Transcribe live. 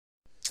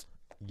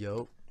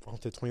Yo,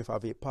 welcome to the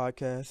 25-8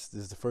 podcast.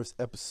 This is the first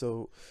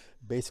episode.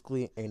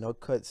 Basically, ain't no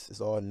cuts.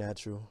 It's all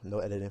natural. No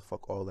editing.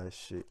 Fuck all that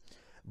shit.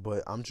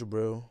 But I'm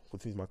Jabril.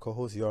 With me is my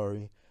co-host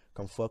Yari.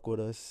 Come fuck with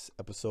us.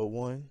 Episode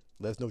 1.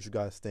 Let us know what you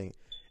guys think.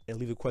 And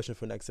leave a question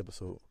for next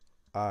episode.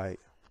 Alright.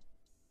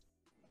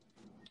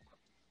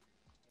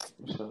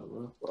 What's up,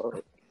 bro? All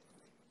right.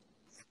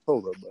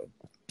 Hold up, bro.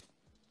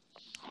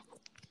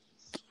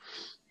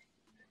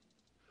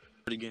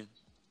 Again.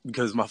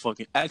 Because my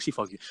fucking...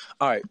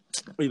 Alright.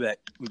 We back.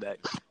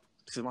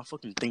 Because my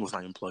fucking thing was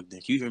not even plugged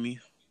in. Can you hear me?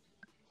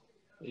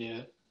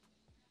 Yeah.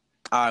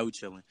 Alright, we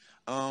chilling.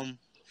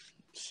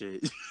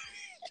 Shit.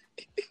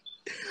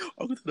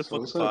 Welcome to the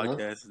fucking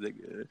podcast,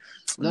 nigga.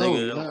 No,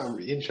 you're not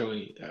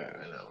introing.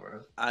 I know, bro.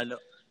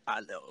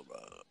 I know, bro.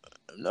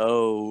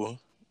 No.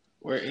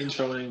 We're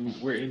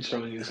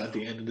introing this at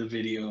the end of the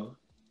video.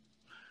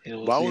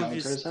 And we'll see how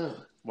it turns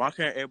out. Why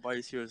can't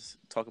everybody hear us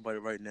talk about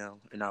it right now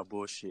and not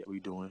bullshit we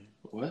doing?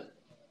 What?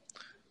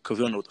 Because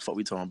we don't know what the fuck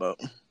we talking about.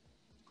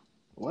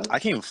 What? I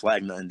can't even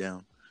flag nothing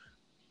down.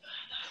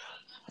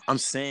 I'm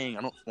saying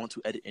I don't want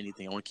to edit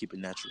anything. I want to keep it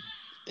natural.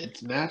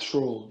 It's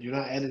natural. You're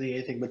not editing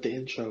anything but the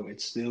intro.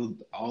 It's still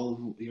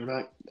you're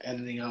not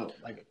editing out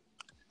like...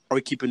 Are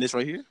we keeping this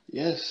right here?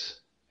 Yes.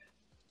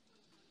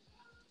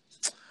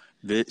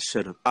 Bitch,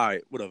 shut up.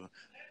 Alright, whatever.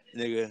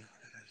 Nigga,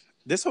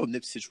 this whole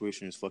Nip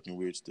situation is fucking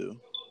weird still.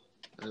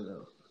 I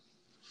know.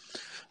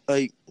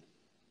 Like,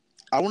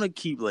 I want to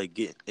keep, like,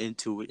 getting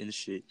into it and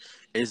shit.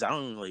 I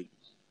don't, like,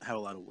 have a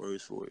lot of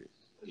words for it.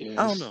 Yeah,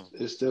 I don't know.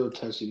 It's still a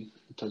touchy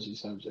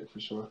subject for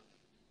sure.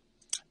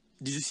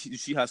 Did you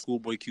see how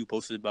Schoolboy Q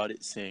posted about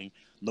it, saying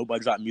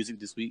nobody dropped music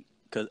this week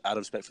because out of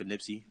respect for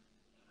Nipsey?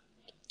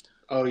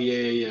 Oh,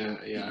 yeah.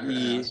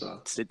 I saw.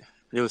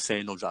 They were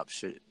saying no drop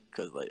shit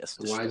because, like, that's...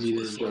 YG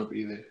didn't drop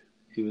either.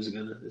 He was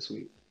gonna this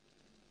week.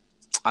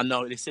 I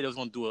know. They said they was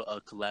going to do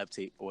a collab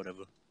tape or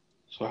whatever.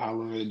 So how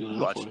long are they doing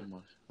that for?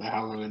 Like,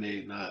 how long are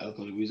they not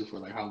uploading music for?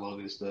 Like, how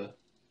long is the...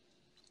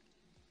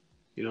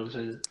 You know what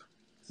I'm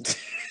saying?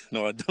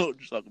 No, I don't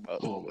talk about...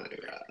 Oh, my God.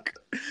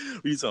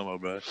 What are you talking about,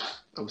 bro?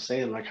 I'm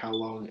saying, like, how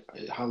long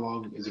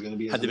is it going to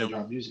be until they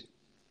drop music?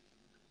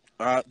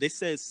 They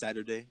said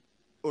Saturday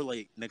or,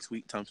 like, next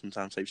week,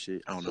 sometime type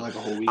shit. I don't know. Like a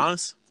whole week?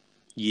 Honest?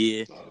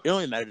 Yeah. It don't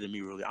even matter to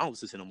me, really. I don't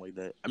listen to them like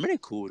that. I mean, they're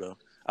cool, though.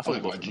 I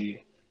like both YG. of them.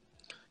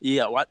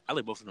 Yeah, I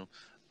like both of them.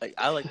 Like,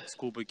 I like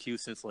Schoolboy Q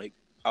since, like,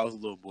 I was a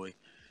little boy.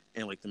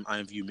 And, like, them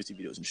IMVU music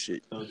videos and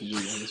shit. Oh, you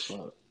young as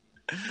fuck.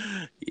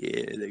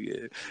 Yeah,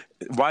 nigga.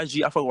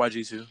 YG, I fuck with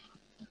YG, too.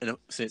 And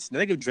since the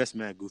nigga dressed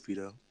mad goofy,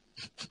 though.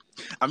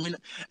 I mean,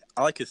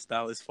 I like his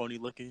style. It's funny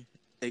looking.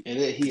 Like, and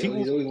he's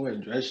always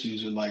wearing dress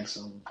shoes with, like,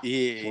 some...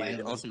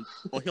 Yeah, on some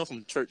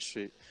church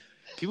shit.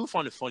 People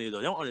find it funny, though.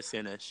 They don't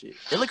understand that shit.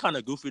 It look kind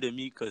of goofy to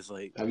me, because,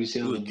 like... Have you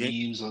seen all the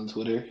memes on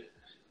Twitter?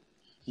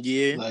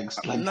 Yeah. Like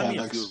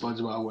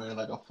SpongeBob wearing,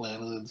 like, a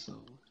flannel and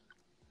some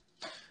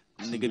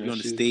nigga be on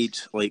the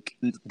stage, like,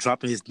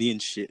 dropping his knee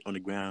and shit on the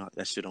ground.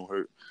 That shit don't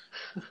hurt.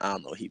 I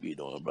don't know what he be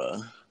doing,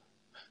 bro.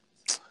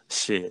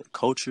 Shit.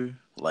 Culture,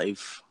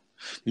 life.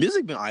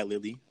 Music been alright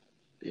lately.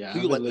 Yeah,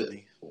 Who you like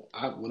lately?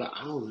 I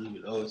don't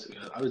even know, to be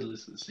honest. I was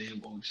listening to the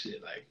same old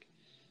shit, like...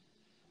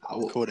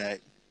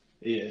 Kodak.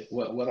 Yeah,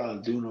 what I'll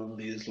do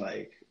normally is,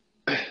 like...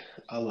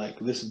 I'll,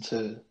 like, listen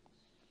to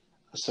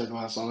a certain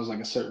amount of songs, like,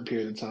 a certain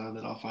period of time,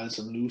 then I'll find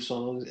some new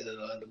songs, and then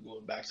I'll end up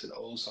going back to the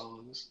old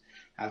songs.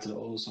 After the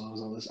old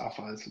songs, I'll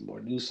find some more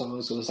new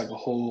songs, so it's like a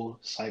whole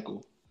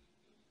cycle.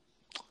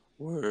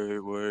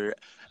 Word.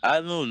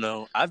 I don't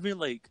know. I've been,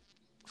 like,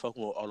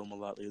 fucking with Autumn a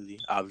lot lately.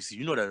 Obviously,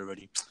 you know that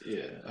already.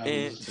 Yeah,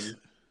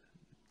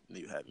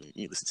 You haven't.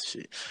 You listen to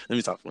shit. Let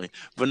me talk for me.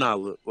 But nah,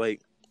 look,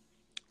 like,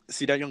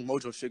 see that Young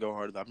Mojo shit go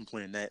hard. I've been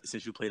playing that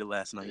since you played it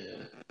last night.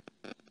 Yeah.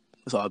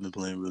 That's all I've been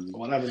playing, really.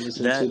 What I've been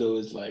listening to, though,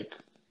 is, like,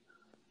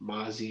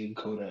 Mozzie and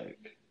Kodak.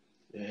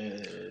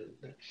 And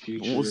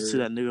Future. What's to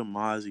that nigga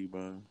Mozzie,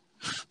 bro?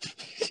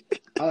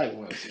 I like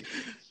Mozzie.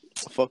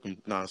 Fuck him.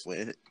 Nah,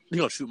 he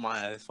gonna shoot my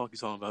ass. Fuck you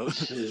talking about?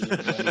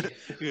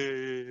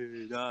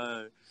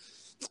 Nah.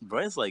 Bro,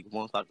 it's like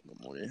 1 o'clock in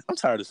the morning. I'm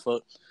tired as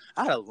fuck.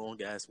 I had a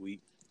long ass week.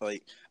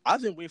 Like,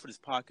 I've been waiting for this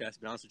podcast, to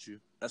be honest with you.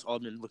 That's all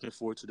I've been looking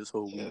forward to this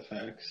whole week. Yeah,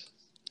 facts.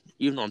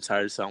 Even though I'm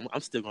tired, so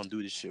I'm still gonna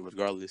do this shit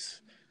regardless.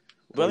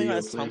 But I think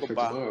that's time for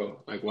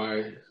tomorrow. Like,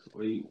 why?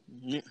 What are you?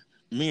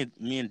 Me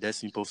and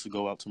Destiny supposed to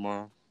go out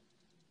tomorrow.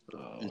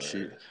 And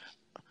shit.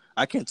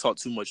 I can't talk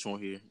too much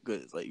on here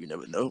because, like, you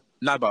never know.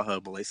 Not about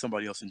her, but, like,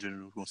 somebody else in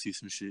general gonna see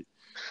some shit.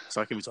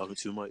 So I can't be talking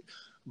too much.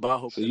 But I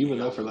hope. So you've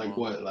been up for, like,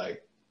 what?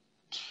 Like,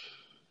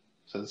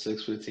 since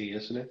 6:15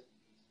 yesterday?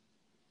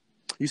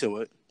 You said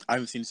what? I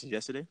haven't seen it since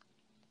yesterday.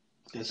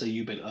 And so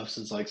you've been up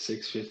since, like,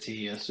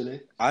 6:15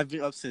 yesterday? I've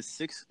been up since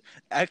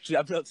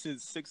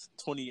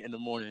 6:20 in the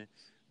morning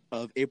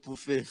of April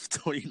 5th,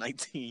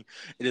 2019.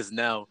 It is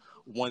now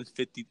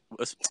 1:50.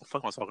 What the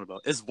fuck am I talking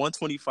about? It's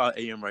 1:25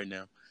 a.m. right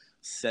now.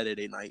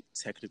 Saturday night,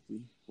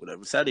 technically.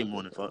 Whatever. Saturday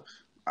morning, fuck.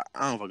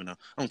 I don't fucking know.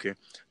 I don't care.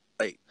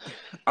 Like,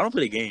 I don't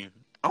play the game.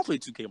 I don't play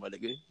 2K, my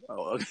nigga.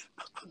 Oh, okay.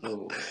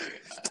 Oh,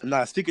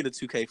 Nah, speaking of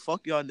 2K,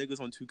 fuck y'all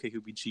niggas on 2K who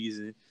be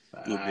cheesing.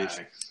 You a bitch.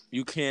 facts.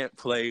 You can't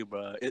play,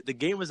 bro. The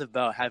game is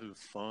about having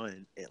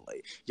fun. And,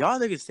 like, y'all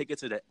niggas take it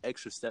to the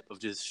extra step of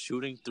just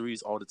shooting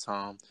threes all the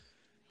time.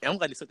 And I'm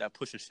glad they took that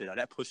pushing shit out.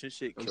 That pushing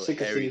shit I'm killed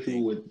sick of seeing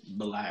people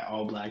everything. with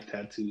all black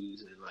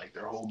tattoos and like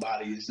their whole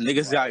bodies.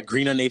 Niggas got like,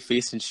 green on their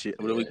face and shit.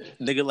 Yeah.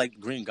 Nigga like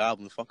Green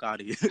Goblin. Fuck out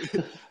of here.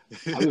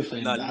 I've been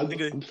playing. Nah, I've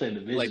nigga, been playing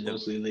Division like the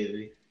mostly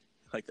lately.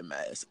 like the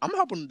mask. I'm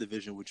hopping on the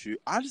Division with you.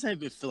 I just haven't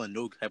been feeling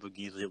no type of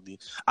games lately.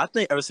 I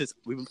think ever since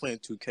we've been playing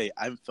 2K,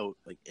 I haven't felt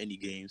like any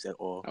games at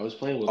all. I was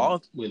playing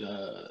with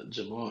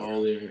Jamal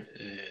earlier,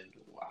 and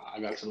wow, I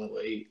got to level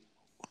 8.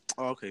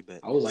 Oh, okay,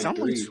 bet. I was like I'm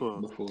 3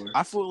 12. before.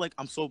 I feel like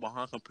I'm so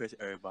behind compared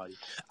to everybody.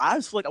 I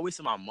just feel like I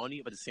wasted my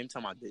money, but at the same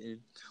time I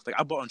didn't. Like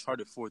I bought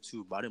Uncharted 4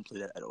 too, but I didn't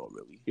play that at all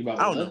really. You bought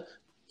I don't what? know.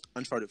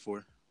 Uncharted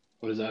 4.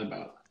 What is that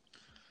about?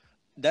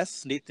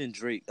 That's Nathan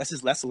Drake. That's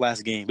the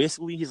last game.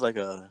 Basically, he's like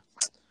a,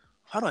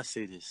 how do I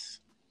say this?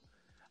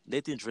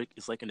 Nathan Drake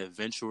is like an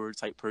adventurer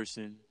type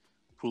person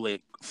who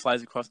like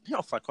flies across. He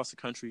don't fly across the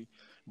country,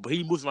 but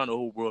he moves around the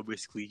whole world.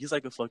 Basically, he's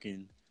like a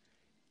fucking.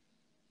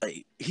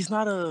 Like he's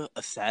not a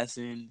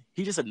assassin.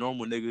 He's just a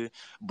normal nigga,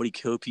 but he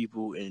killed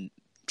people and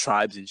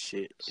tribes and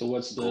shit. So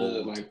what's the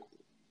Gold.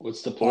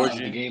 What's the plot of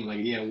Origin? the game? Like,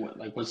 yeah,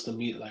 what's the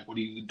meat? Like, what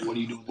do you do?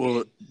 In the Well,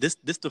 game?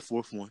 this the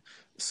fourth one.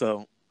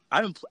 So I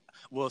haven't.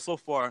 Well, so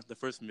far the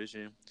first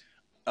mission.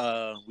 We're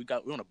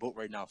on a boat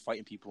right now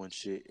fighting people and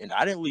shit. And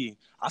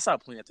I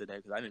stopped playing after that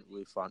because I didn't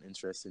really find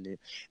interest in it.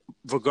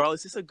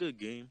 Regardless, it's a good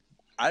game.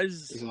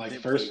 Is it like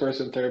first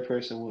person, third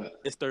person?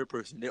 What? It's third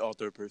person. They're all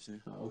third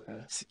person. Oh,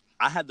 okay.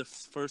 I had the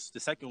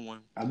second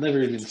one. I've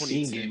never even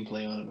 2010. seen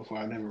gameplay on it before.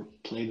 I've never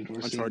played it or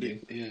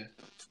Uncharted. seen it. Yeah.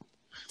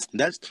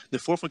 That's the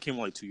fourth one came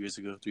out like 2 years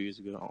ago, 3 years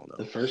ago. I don't know.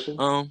 The first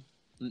one?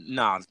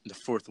 Nah, the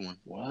fourth one.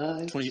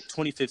 What?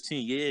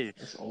 2015. Yeah.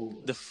 That's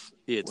old. The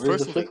Where's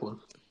first the fifth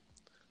one?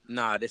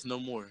 Nah, there's no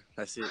more.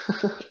 That's it.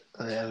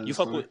 You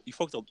fuck with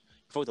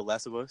The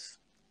Last of Us?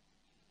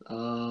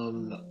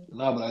 No,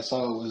 but I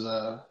saw it was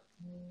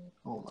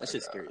oh my That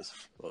shit's God. scary as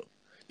fuck.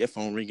 Your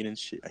phone ringing and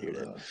shit. I hear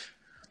that.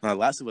 Nah,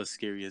 Last of Us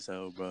scary as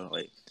hell, bro.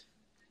 Like,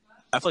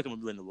 I feel like I'm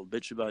gonna be a little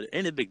bitch about it.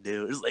 Ain't a big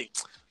deal. It's like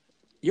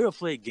you ever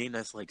play a game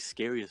that's like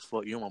scary as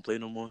fuck? You don't want to play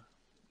no more.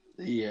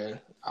 Yeah.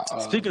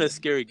 Speaking of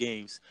scary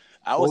games,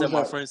 I was at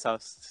my friend's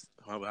house.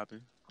 What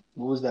happened?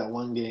 What was that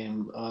one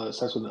game?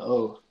 Starts with an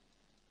O.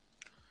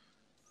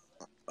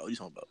 Oh, you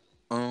talking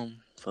about?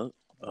 Fuck.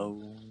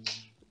 Oh,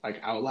 Like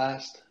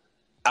Outlast.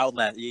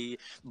 Outlast. Yeah.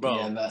 Bro.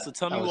 Yeah, so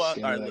tell me I was why.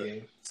 scared All of right, that look.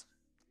 game.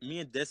 Me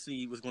and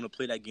Destiny was gonna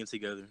play that game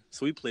together,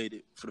 so we played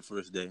it for the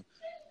first day.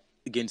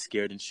 Getting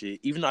scared and shit.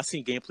 Even though I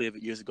seen gameplay of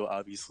it years ago,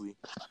 obviously,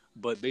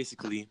 but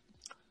basically,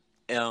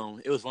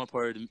 it was one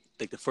part of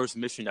the first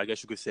mission. I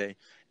guess you could say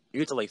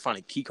you have to like find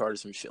a key card or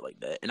some shit like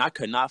that, and I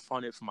could not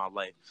find it for my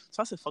life.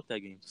 So I said, "Fuck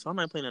that game." So I'm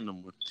not playing that no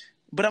more.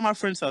 But at my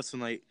friend's house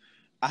tonight,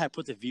 I had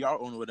put the VR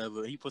on or whatever.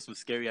 And he put some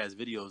scary ass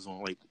videos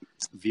on, like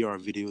VR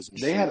videos. And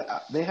They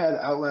shit. had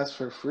Outlast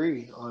for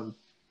free on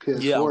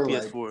PS4. Yeah, on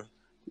like, PS4.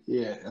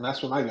 Yeah, and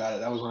that's when I got it.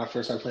 That was when I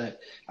first started playing.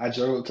 I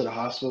drove to the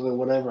hospital or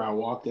whatever. I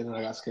walked in and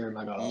I got scared and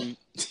I got off.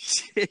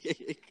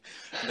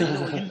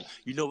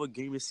 You know what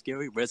game is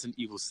scary? Resident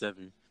Evil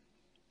 7.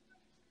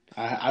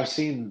 I've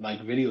seen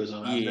like videos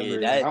on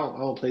it. Yeah, I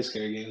don't play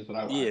scary games, but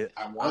I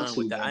want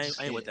to. I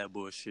ain't with that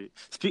bullshit.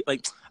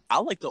 I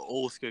like the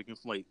old scary game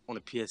from like on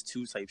the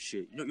PS2 type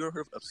shit. You ever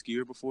heard of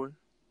Obscure before?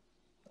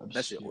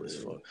 That shit old as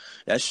fuck.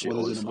 That shit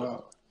old as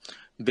fuck.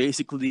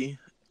 Basically,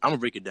 I'm gonna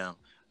break it down.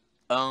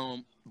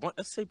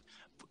 Let's say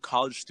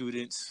college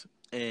students,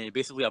 and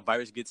basically a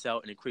virus gets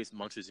out and it creates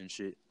monsters and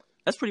shit.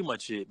 That's pretty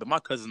much it. But my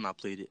cousin and I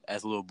played it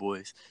as little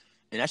boys,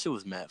 and that shit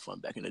was mad fun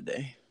back in the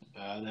day.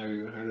 I never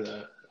even heard of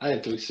that. I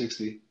had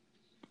 360.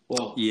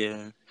 Well,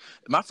 yeah.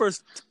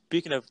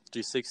 Speaking of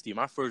 360,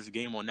 my first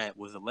game on that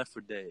was a Left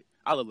 4 Dead.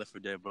 I love Left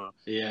 4 Dead, bro.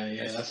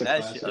 Yeah, that's a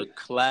that classic. Shit a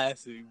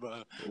classic,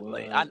 bro. What?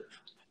 Like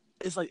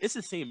it's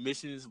the same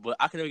missions, but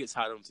I can never get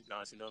tired of them. To be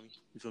honest,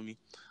 you feel me?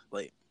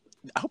 Like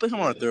I hope they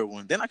come on a third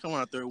one. Then I come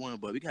on a third one,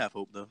 but we can have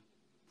hope though.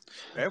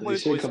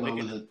 Everybody's should come out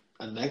with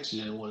a next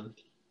gen one.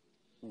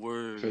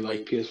 Word for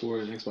like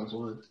PS4 and Xbox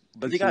One.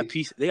 But PC.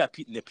 They got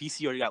PC. The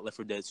PC already got Left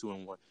 4 Dead 2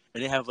 and 1,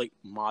 and they have like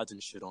mods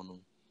and shit on them.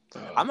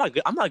 I'm not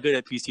good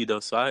at PC though,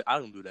 so I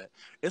don't do that.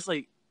 It's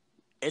like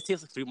it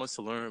takes like 3 months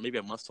to learn, maybe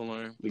a month to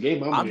learn. The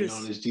game I'm waiting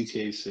on is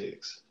GTA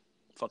 6.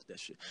 Fuck that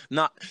shit.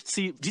 Nah,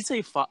 see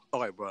GTA 5.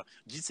 All right, bro.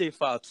 GTA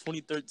 5,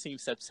 2013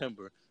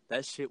 September.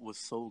 That shit was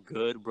so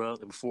good, bro.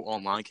 Before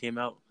online came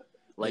out,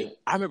 like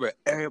I remember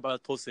everybody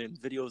was posting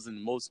videos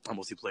in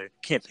multiplayer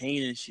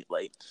campaign and shit.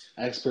 Like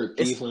Expert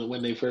Thief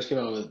when they first came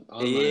out with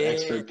online,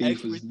 Expert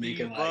Thief was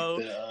making bro.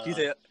 Like the. He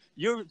said,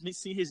 "You ever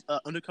seen his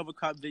undercover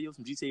cop videos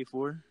from GTA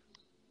 4?"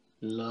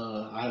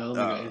 No, I don't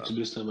think I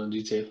introduced him on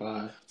GTA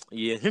 5.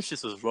 Yeah, his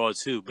shit was raw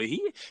too, but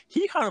he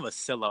kind of a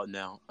sellout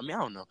now. I mean, I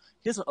don't know.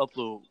 He doesn't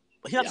upload.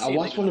 I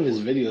watched one of his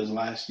videos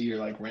last year,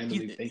 like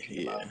randomly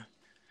thinking about.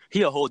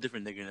 He a whole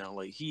different nigga now.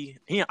 Like he's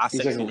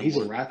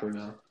a rapper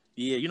now.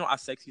 Yeah, you know, I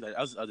sexy like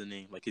that was his other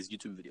name, like his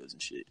YouTube videos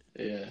and shit.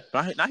 Yeah.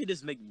 But now he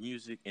just make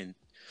music and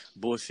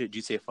bullshit.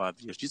 GTA 5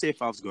 videos. GTA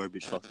 5's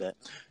garbage. Fuck that.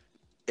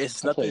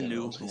 It's I play nothing it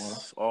new. once in a while.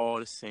 It's all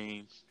the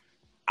same.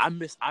 I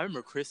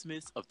remember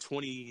Christmas of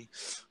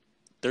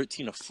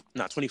 2013 or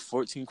not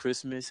 2014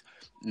 Christmas.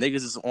 Niggas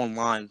is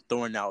online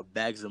throwing out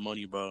bags of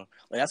money, bro.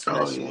 Like that's when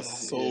that shit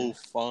was so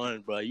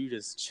fun, bro. You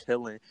just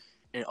chilling,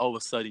 and all of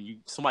a sudden you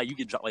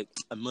get dropped like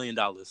 $1 million,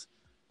 and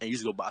you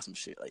just go buy some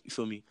shit. Like, you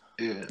feel me?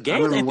 Yeah.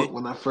 Games I remember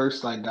when I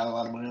first like got a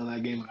lot of money on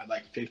that game. I had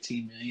like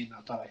 15 million.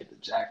 I thought I hit the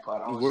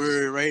jackpot.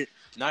 Right?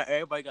 Not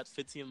everybody got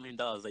 $15 million.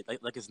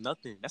 Like it's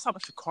nothing. That's how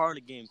much a car in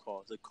the game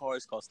costs. The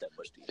cars cost that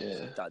much.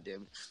 Yeah. God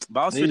damn it. But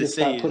I was They need going to to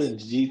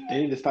say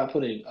they need to stop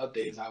putting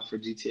updates out for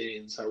GTA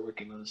and start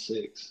working on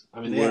 6.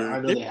 I mean, I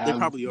know they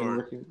probably are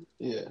working.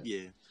 Yeah.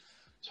 Yeah.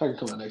 It's probably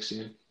come out next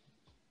year.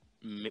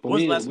 But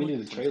we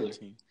need a trailer.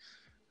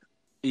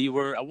 I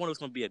wonder what's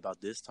gonna be about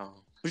this time.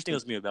 What do you think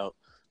it's gonna be about?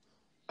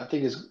 I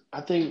think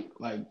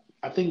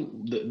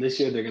this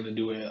year they're gonna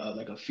do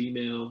like a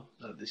female.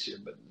 Not this year,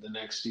 but the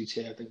next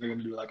GTA. I think they're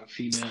gonna do like a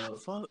female.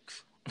 Fuck.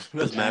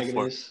 That's mad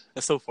far.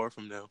 That's so far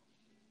from now.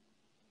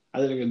 I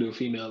think they're gonna do a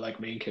female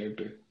like main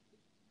character.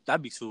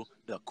 That'd be cool.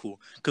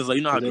 Cool. Because like,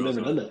 you know how they've girls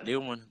never done that.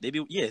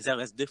 Exactly.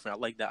 That's different. I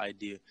like that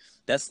idea.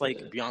 That's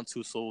like Beyond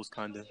Two Souls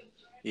kind of.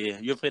 Yeah.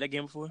 You ever played that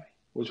game before?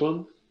 Which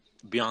one?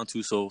 Beyond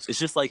Two Souls. It's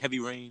just like Heavy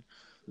Rain.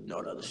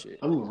 No other shit.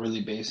 I'm a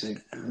really basic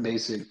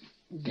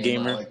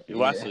gamer. Like,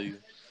 well, I feel you.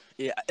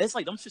 Yeah, it's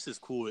like them shits is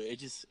cool. It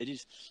just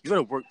you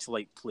gotta work to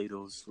like play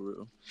those for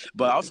real.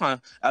 But I was trying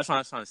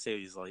to say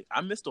is like I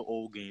miss the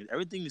old games.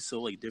 Everything is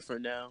so like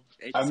different now.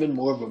 I've been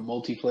more of a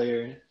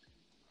multiplayer.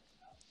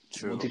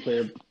 True.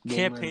 Multiplayer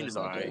campaign is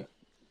alright.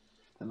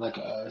 And like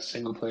a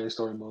single player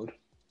story mode.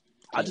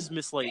 I just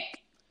miss like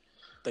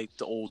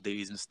the old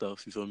days and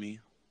stuff. You feel me?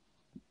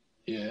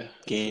 Yeah.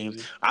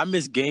 Games. I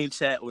miss game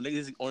chat when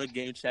niggas on a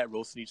game chat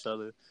roasting each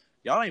other.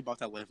 Y'all ain't about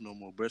that life no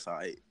more, but it's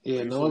alright.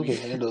 Yeah, no one can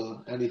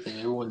handle anything.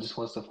 Everyone just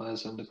wants to find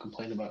something to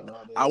complain about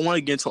nowadays. I want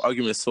to get into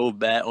arguments so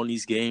bad on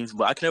these games,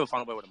 but I can never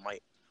find nobody with a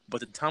mic.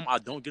 But the time I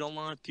don't get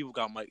online, people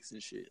got mics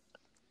and shit.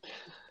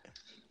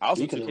 I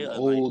also Speaking of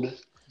old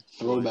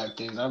throwback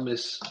things, I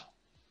miss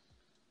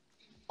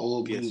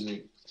old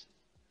music.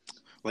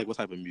 Like what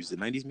type of music?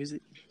 90s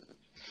music?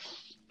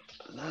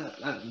 Not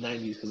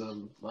 90s because I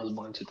was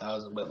born in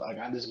 2000, but like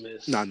I just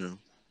miss the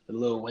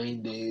Lil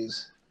Wayne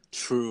days.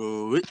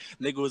 True.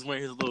 Nigga was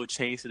wearing his little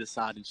chains to the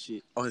side and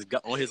shit. On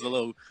his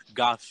little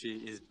goth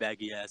shit, his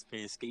baggy ass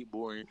pants,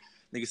 skateboarding.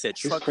 Nigga said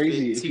truck. It's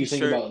crazy fit, if you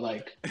think about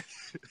like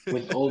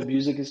with old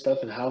music and stuff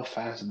and how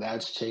fast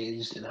that's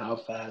changed and how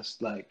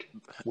fast like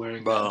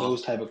wearing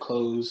those type of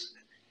clothes.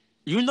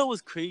 You know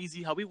what's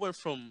crazy? How we went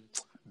from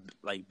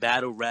like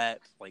battle rap,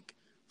 like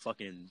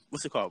fucking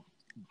what's it called?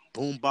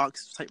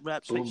 Boombox type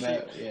rap shit.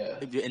 Yeah.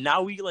 And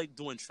now we like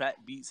doing trap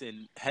beats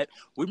and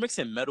we're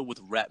mixing metal with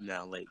rap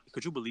now. Like,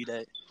 could you believe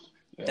that?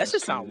 Yeah, that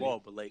just sound raw,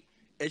 but like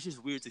it's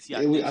just weird to see.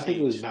 I think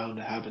it was bound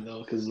to happen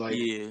though, because like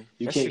you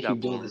can't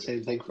keep doing the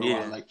same thing for a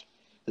while. Like,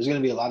 there's gonna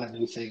be a lot of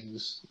new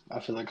things. I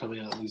feel like coming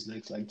out in these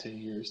next like 10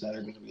 years that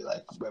are gonna be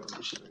like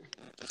revolutionary.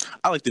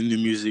 I like the new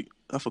music.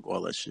 I fuck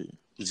all that shit.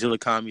 Zilla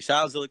Kami,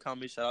 shout out Zilla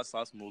Kami, shout out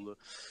Sauce Moolah.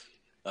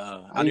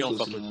 I don't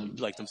fuck with them.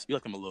 You like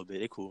them a little bit.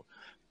 They cool.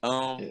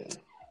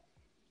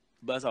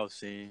 But as I was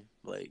saying,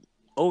 like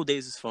old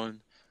days is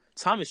fun.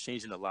 Time is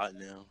changing a lot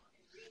now.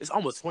 It's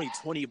almost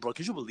 2020, bro.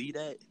 Could you believe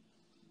that?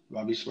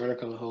 Bobby Shmurda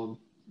coming home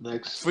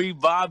next. Free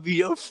Bobby,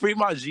 yo. Free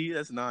my G.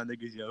 That's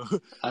niggas, yo.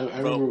 I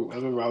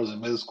remember I was in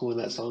middle school and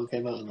that song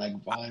came out and like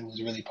Vine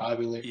was really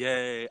popular.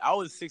 Yeah, I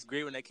was 6th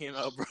grade when that came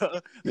out, bro.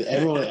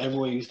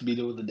 Everyone used to be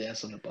doing the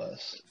dance on the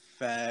bus.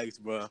 Facts,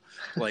 bro.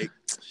 Like,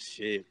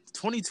 shit.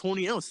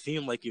 2020, it don't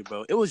seem like it,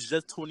 bro. It was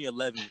just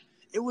 2011.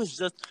 It was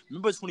just,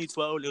 remember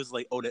 2012? It was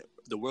like,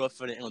 the world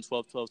finna end on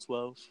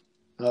 12/12/12.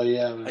 Oh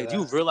yeah, like, do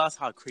you realize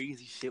how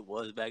crazy shit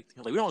was back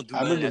then? Like, we don't do.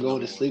 I remember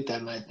going to sleep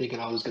that night thinking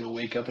I was gonna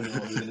wake up and I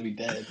was gonna be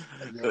dead.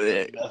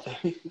 Like,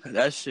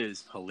 that shit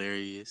is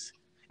hilarious.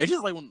 It's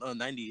just like when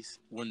 90s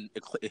when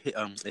it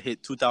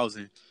hit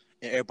 2000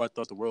 and everybody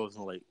thought the world was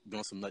like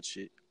doing some nut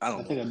shit.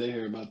 I think I did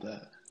hear about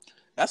that.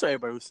 That's what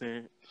everybody was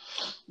saying.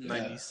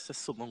 90s. That's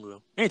so long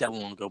ago. Ain't that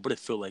long ago, but it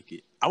feel like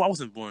it. I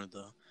wasn't born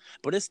though.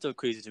 But it's still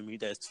crazy to me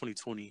that it's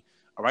 2020,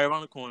 right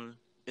around the corner.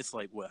 It's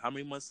like, what, how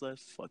many months left?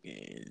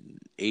 Fucking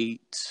 7.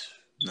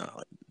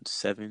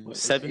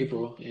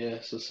 April,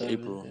 so 7.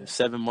 April,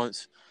 7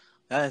 months.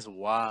 That's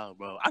wild,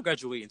 bro. I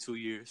graduate in 2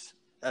 years.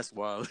 That's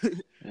wild.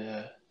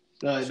 Yeah.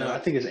 No, I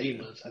think it's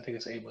 8 months. I think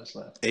it's 8 months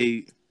left.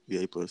 8? Yeah,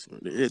 8 plus.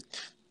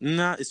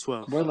 It's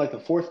 12. We're in like the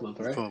 4th month,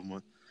 right? 12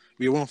 month.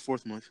 We're on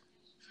 4th month.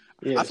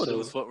 Yeah, I thought it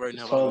was 12 right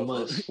now. 12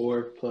 months,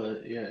 4 plus,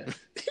 yeah.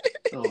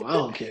 No, I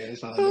don't care.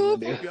 It's not a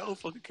big deal. I don't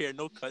fucking care.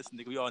 No cuss,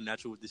 nigga. We all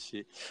natural with this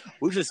shit.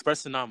 We're just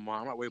expressing our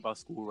mind. I'm not worried about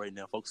school right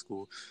now. Fuck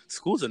school.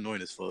 School's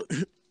annoying as fuck.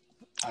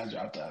 I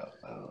dropped out.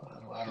 I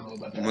don't know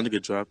about that. My nigga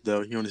dropped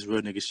out. He on his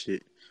real nigga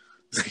shit.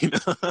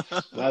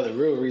 Well, the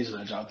real reason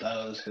I dropped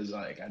out is because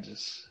like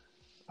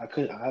I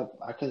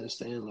couldn't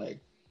stand like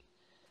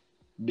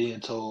being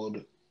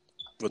told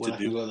What when to I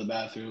can do? go to the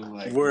bathroom.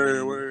 Like,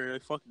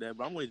 Word, fuck that,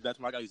 bro. I'm going to the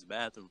bathroom. I gotta use the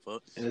bathroom,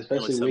 fuck. and You know,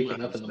 especially tell me when I waking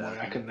can up use in the the morning,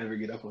 I bathroom. could never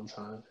get up on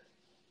time.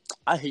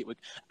 I hate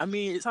I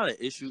mean, it's not an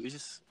issue. It's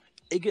just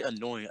it get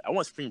annoying. I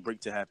want spring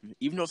break to happen,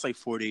 even though it's like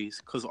 4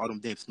 days, because of all them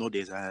damn snow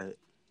days I had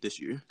this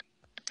year.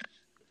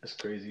 That's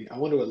crazy. I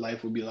wonder what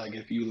life would be like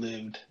if you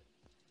lived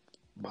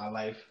my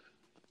life.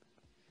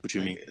 What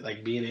you mean?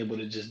 Like being able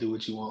to just do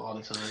what you want all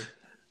the time.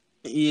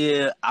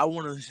 Yeah, I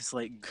want to just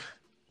like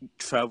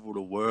travel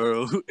the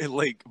world and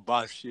like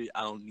buy shit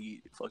I don't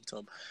need. Fuck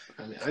time.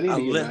 I mean, I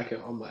need to get back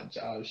on my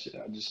job shit.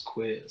 I just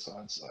quit, so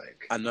it's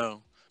like I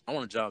know. I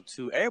want a job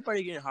too.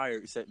 Everybody getting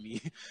hired except me.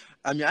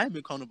 I mean, I ain't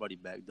been calling nobody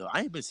back though.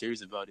 I ain't been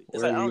serious about it.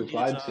 It's where like I you don't need a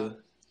applied job. to?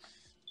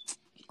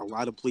 A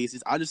lot of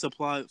places. I just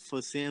applied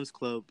for Sam's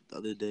Club the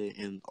other day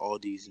and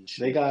Aldi's and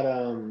shit. They got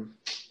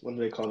what do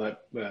they call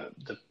that? I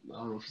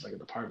don't know if it's like a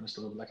department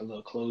store, but like a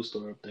little clothes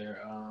store up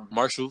there.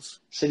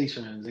 Marshalls. City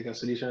Trends. They got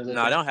City Trends.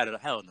 Nah, they don't have it.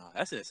 Hell no.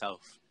 That's in the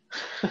South.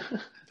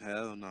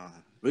 Hell no.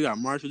 We got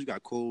Marshalls. We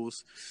got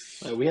Kohl's.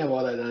 Like, we have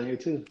all that down here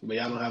too, but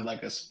y'all don't have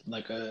like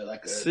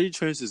a. City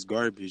Trends is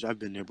garbage. I've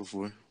been there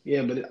before.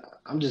 Yeah, but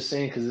I'm just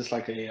saying because it's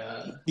like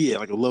a. Yeah,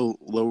 like a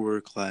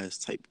lower class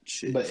type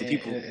shit. But for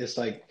people, it's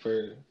like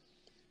for.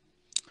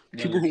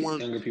 People who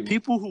want younger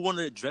people who want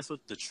to dress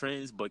with the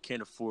trends but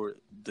can't afford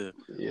the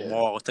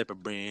mall type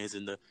of brands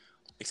and the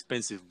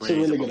expensive brands.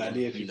 It's a really good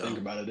idea if you think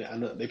about it. I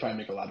know they probably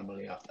make a lot of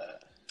money off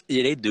that.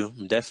 Yeah, they do,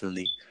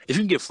 definitely. If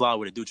you can get fly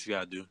with it, do what you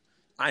gotta do.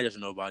 I ain't judging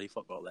nobody.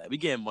 Fuck all that. We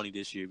getting money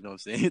this year. You know what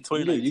I'm saying?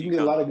 2019. You can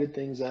get a lot of good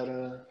things at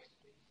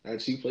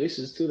cheap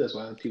places too. That's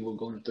why people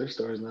go to thrift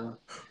stores now.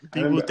 I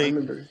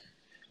remember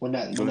when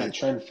that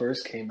trend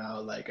first came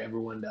out. Like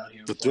everyone down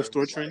here. The thrift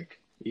store trend. Like,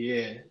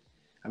 yeah.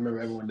 I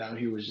remember everyone down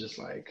here was just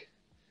like,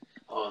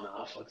 oh,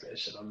 no, fuck that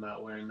shit. I'm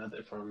not wearing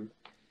nothing from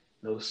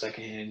no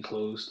secondhand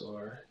clothes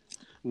store.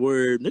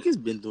 Word.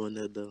 Niggas been doing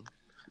that, though.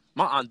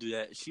 My aunt do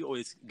that. She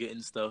always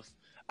getting stuff.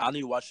 I know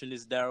you watching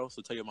this, Daryl,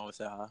 so tell your mom to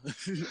say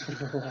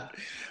hi.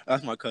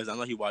 That's my cousin. I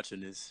know he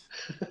watching this.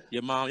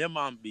 Your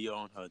mom be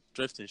on her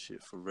thrifting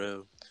shit, for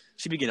real.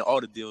 She be getting all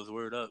the deals.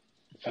 Word up.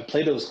 At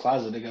Plato's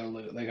Closet, they got a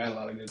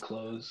lot of good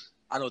clothes.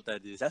 I know what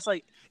that is. That's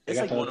like, it's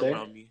like one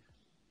around me.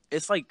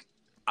 It's like,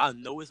 I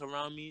know it's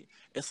around me.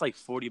 It's like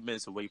 40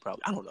 minutes away,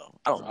 probably. I don't know.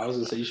 I was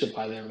gonna say you should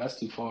buy there, but that's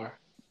too far.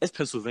 It's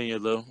Pennsylvania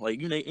though.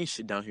 Like ain't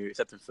shit down here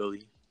except in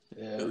Philly.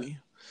 Yeah. Philly.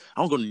 I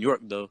don't go to New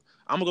York though.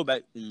 I'm gonna go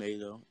back in May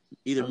though.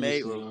 Either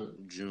May or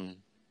June.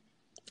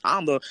 I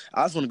don't know.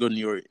 I just want to go to New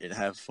York and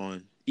have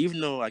fun, even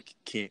though I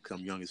can't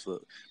come young as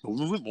fuck. But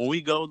when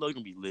we go though, it's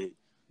gonna be lit.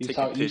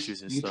 Taking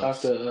pictures and stuff. You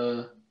talk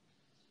to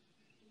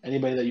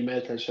anybody that you met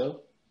at that show?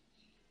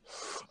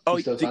 Oh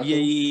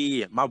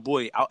yeah. My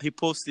boy, he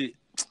posted.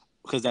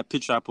 Because that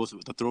picture I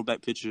posted, the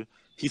throwback picture,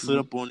 he slid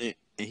up on it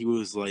and he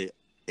was like,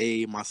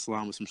 "Hey, my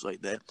slime," or something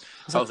like that.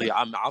 So I was like,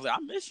 I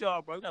miss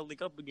y'all, bro. We gotta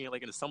link up again,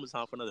 like in the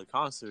summertime for another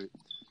concert.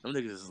 Them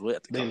niggas is lit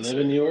at the concert. They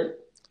live in New York?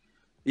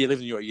 Yeah, live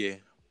in New York. Yeah.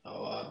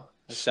 Oh wow.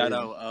 Shout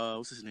out,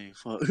 what's his name?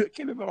 Fuck. Can't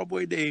remember my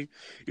boy name.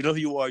 You know who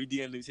you are. You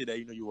DM me, say that.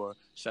 You know you are.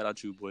 Shout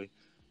out you, boy.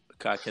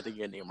 God, I can't think of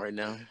your name right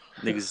now.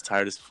 Niggas is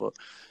tired as fuck.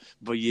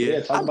 But yeah.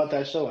 Yeah, talk about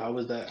that show. How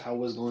was that? How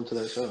was going to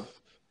that show?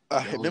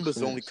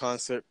 Members only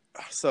concert.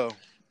 So.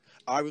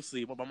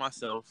 Obviously, by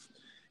myself,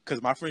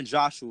 because my friend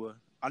Joshua,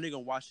 I ain't gonna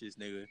watch this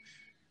nigga.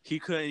 He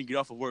couldn't get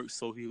off of work,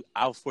 so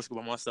I was forced to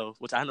go by myself,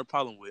 which I had no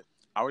problem with.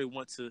 I already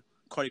went to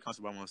Cardi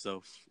concert by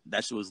myself.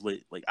 That shit was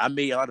lit. Like I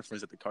made a lot of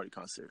friends at the Cardi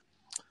concert.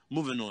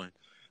 Moving on.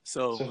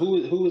 So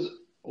who was?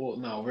 Well,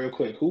 no, real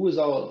quick. Who was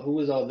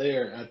all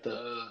there at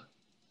the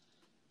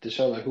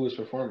show? Like who was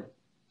performing?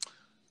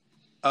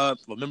 Well,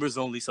 members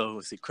only. So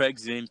let's see, Craig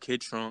Zinn, Kid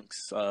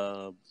Trunks,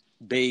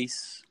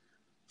 Bass.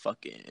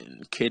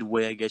 Fucking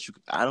Kidway, I guess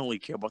I don't really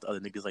care about the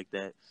other niggas like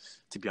that,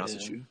 to be honest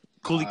with you.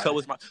 Cooley Cut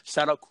was my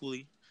shout out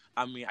Cooley.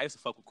 I mean, I used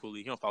to fuck with Cooley.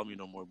 He don't follow me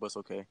no more, but it's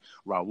okay.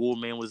 Raul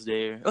Man was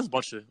there. There was a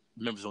bunch of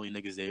members only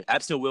niggas there.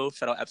 Absent Will,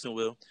 shout out Absent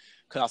Will,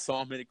 because I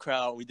saw him in the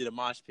crowd. We did a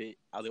mosh pit.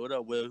 I was like, "What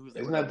up, Will?" He was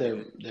like, "Isn't that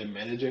their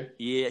manager?"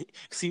 Yeah.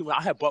 See, when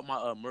I had bought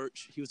my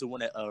merch, he was the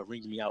one that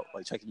ringed me out,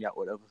 like checking me out,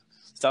 whatever.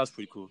 So that was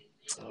pretty cool.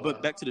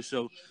 But back to the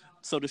show.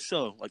 So the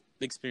show, like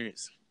the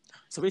experience.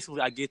 So basically,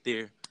 I get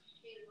there.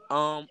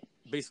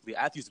 Basically,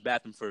 I had to use the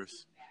bathroom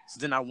first. So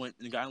then I went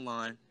and got in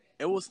line.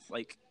 It was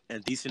like a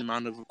decent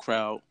amount of a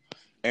crowd.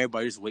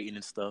 Everybody's waiting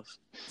and stuff.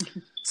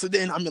 So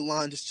then I'm in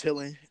line just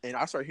chilling, and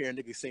I start hearing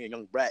niggas singing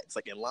Young Brats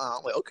like in line.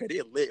 I'm like, okay,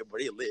 they lit, but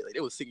they lit. Like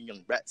they was singing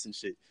Young Brats and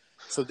shit.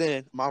 So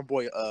then my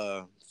boy,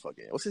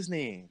 what's his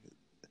name?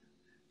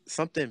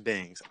 Something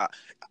Bangs.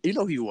 You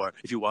know who you are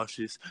if you watch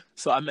this.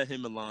 So I met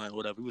him in line,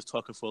 whatever. We was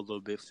talking for a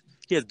little bit.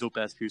 He has dope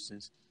ass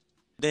piercings.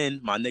 Then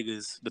my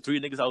niggas, the 3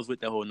 niggas I was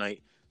with that whole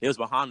night, they was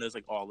behind us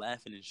like all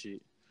laughing and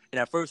shit. And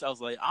at first I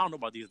was like, I don't know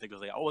about these niggas.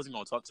 Like I wasn't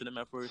gonna talk to them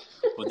at first.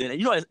 But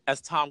then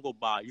as time go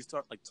by, you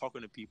start like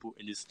talking to people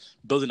and just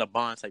building a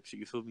bond type shit.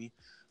 You feel me?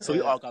 So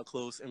we all got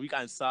close and we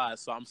got inside.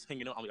 So I'm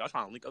hanging out. I'm like, y'all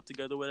trying to link up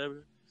together, or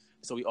whatever.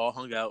 So we all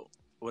hung out,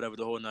 whatever,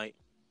 the whole night.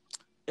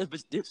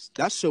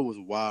 That show was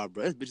wild,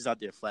 bro. There's bitches out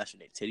there flashing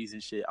their titties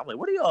and shit. I'm like,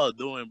 what are y'all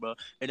doing, bro?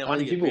 And then How my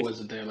many nigga, people was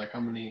it there? Like, how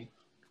many?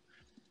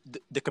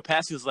 the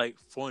capacity was like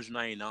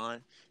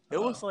 499. It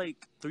was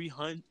like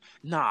 300.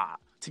 Nah,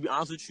 to be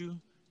honest with you,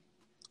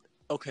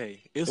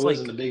 okay, it It was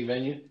wasn't like a big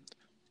venue.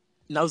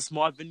 not a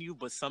small venue,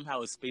 but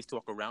somehow it's space to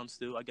walk around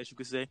still. I guess you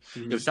could say.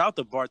 Mm-hmm. Yo, shout out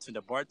to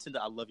bartender. Bartender,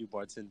 I love you,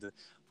 bartender.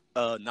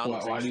 Why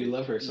do you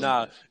love her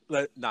so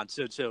much?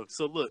 Chill.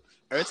 So look,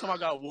 every time I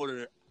got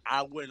water,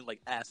 I wouldn't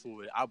like ask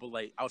for it. I would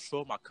like, I'll show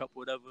her my cup,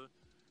 or whatever.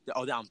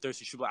 Oh, yeah, I'm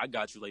thirsty. She'd be like, I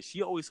got you. Like,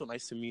 she always so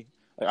nice to me.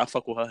 Like, I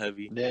fuck with her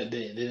heavy.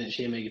 Didn't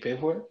she make you pay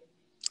for it?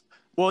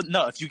 Well,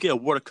 no, if you get a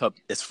water cup,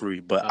 it's free.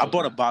 But I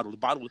bought a bottle. The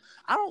bottle,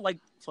 I don't like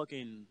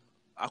fucking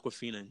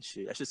Aquafina and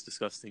shit. That's just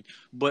disgusting.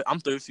 But I'm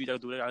thirsty. I gotta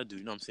do what I gotta do.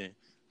 You know what I'm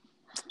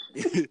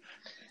saying?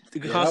 The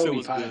concert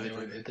was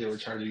good. If they were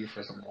charging you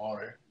for some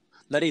water.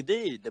 No, they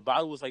did. The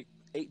bottle was like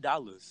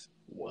 $8.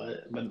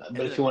 What? But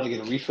if you want to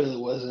get a refill, it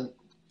wasn't.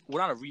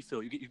 Well, not a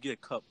refill. You get a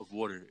cup of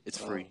water. It's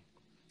free.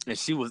 And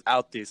she was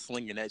out there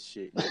slinging that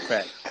shit, no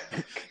crack.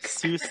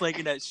 She was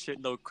slinging that shit,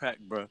 no crack,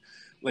 bro.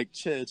 Like,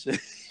 chill.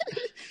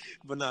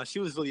 But nah, she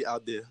was really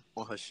out there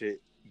on her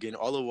shit, getting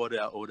all the water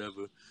out or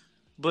whatever.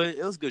 But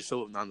it was a good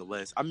show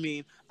nonetheless. I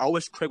mean, I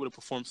wish Craig would have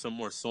performed some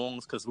more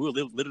songs because we were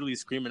literally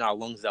screaming our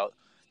lungs out,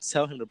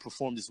 tell him to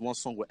perform this one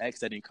song with X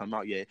that didn't come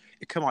out yet.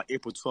 It came out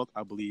April 12th,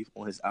 I believe,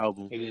 on his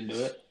album. He didn't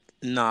do it?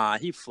 Nah,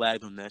 he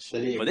flagged on that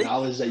shit. Did he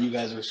acknowledge that you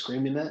guys were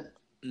screaming that?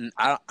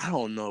 I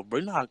don't know, bro.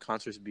 You know how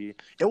concerts be.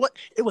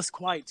 It was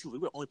quiet too. We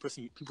were the only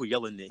person people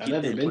yelling at. I've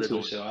never been to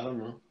a show. I don't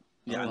know.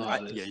 Yeah.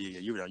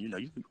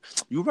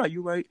 You're right.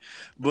 You're right.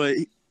 But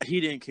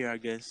he didn't care. I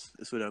guess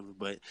it's whatever.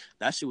 But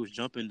that shit was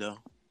jumping though.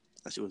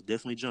 That shit was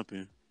definitely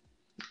jumping.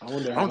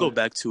 I'm gonna go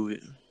back to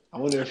it. I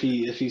wonder if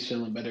he's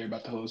feeling better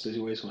about the whole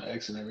situation with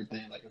X and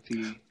everything. Like if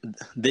he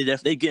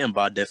they getting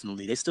by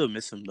definitely. They still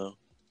miss him though.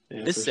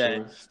 Yeah, it's sad.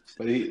 Sure.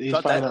 But he's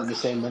probably not in the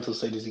same mental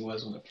state as he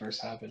was when it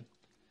first happened.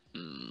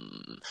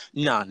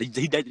 Nah, they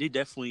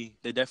definitely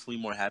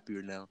more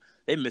happier now.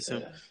 They miss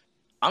him.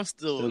 I'm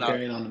still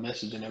carrying on the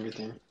message and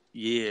everything.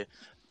 Yeah,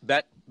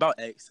 back about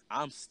X.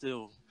 I'm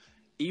still,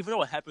 even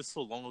though it happened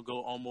so long ago,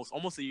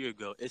 almost a year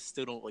ago, it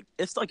still don't like.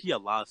 It's like he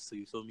alive still.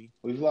 You feel me?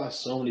 We've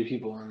lost so many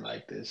people in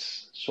like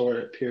this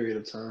short period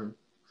of time.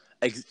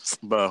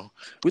 Bro,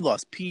 we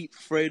lost Pete,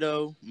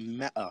 Fredo,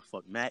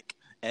 Mac,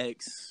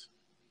 X.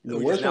 The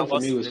worst one for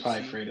me was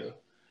probably Fredo.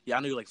 Yeah, I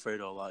know you like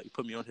Fredo a lot. You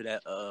put me onto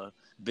that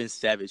Ben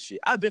Savage shit.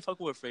 I've been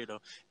fucking with Fredo.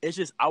 It's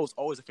just I was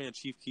always a fan of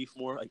Chief Keef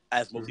more, like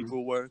as most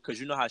people were, because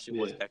you know how shit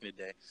was back in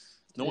the day.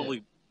 No one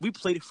really, we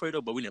played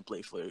Fredo, but we didn't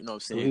play Fredo. You know what I'm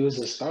saying? Well, he was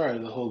the star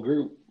of the whole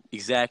group.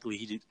 Exactly.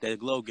 He did that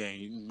glow gang.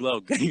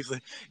 He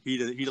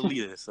the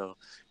leader. So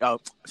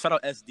shout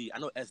out SD. I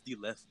know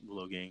SD left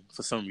Glow Gang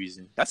for some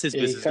reason. That's his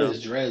business. He cut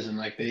his dreads and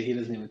like he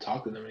doesn't even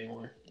talk to them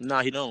anymore.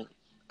 Nah, he don't.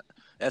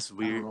 That's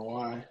weird. I don't know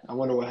why. I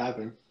wonder what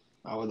happened.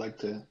 I would like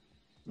to.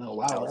 No,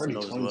 wow, already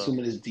 22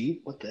 minutes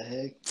deep. What the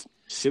heck?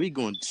 Shit, we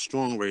going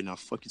strong right now.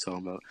 Fuck you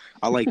talking about.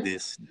 I like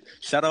this.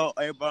 Shout out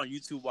everybody on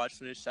YouTube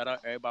watching this. Shout out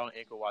everybody on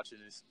Anchor watching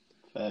this.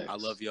 Facts. I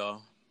love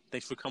y'all.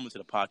 Thanks for coming to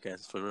the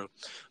podcast for real.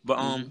 But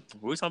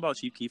we're talking about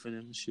Chief Keef and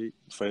them shit.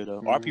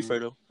 Fredo. RP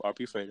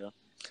Fredo.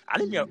 I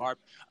need an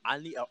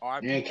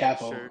RP. And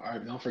Capo.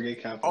 Don't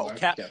forget Capo. Oh,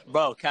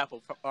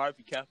 Capo.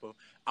 RP Capo.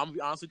 I'm gonna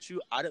be honest with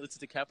you. I didn't listen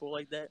to Capo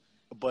like that.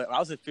 But when I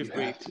was in 5th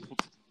grade,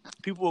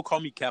 people will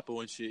call me Capo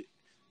and shit.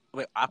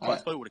 Wait, I probably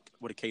spelled it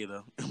with a K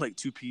though, like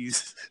 2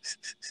 P's.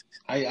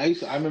 I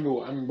remember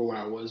where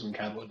I was when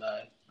Capo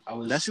died.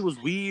 That shit was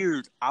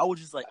weird. I was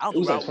just like, I don't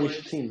know. It was like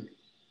 2015.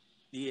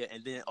 Yeah,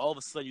 and then all of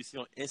a sudden you see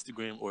on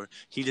Instagram or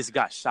he just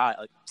got shot.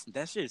 Like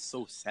that shit is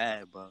so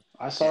sad, bro.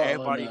 I saw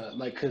everybody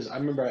because I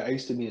remember I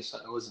used to be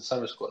I was in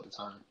summer school at the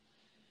time,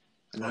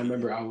 and I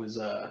remember I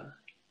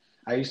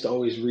used to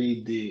always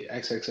read the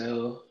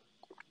XXL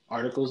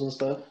articles and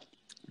stuff.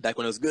 Back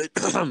when it was good.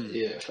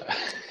 Yeah.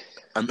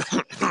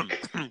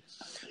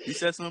 You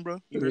said something,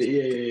 bro?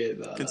 Yeah.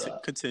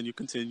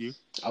 Continue.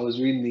 I was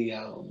reading the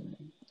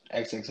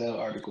XXL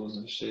articles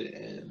and shit,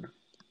 and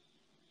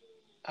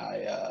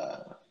I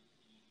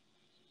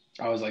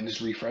was like just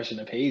refreshing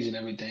the page and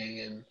everything,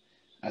 and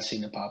I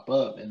seen it pop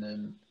up, and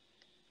then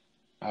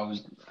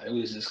it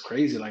was just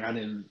crazy. Like I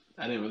didn't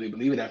really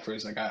believe it at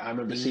first. Like I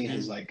remember seeing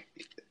his I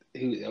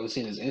was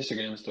seeing his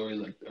Instagram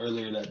stories like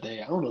earlier that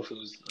day. I don't know if it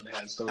was when they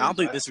had stories. I don't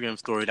think Instagram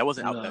story that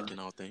wasn't out back then.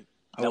 I don't think.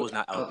 That was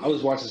not out. I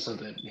was watching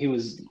something. He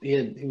was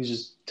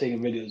just taking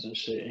videos and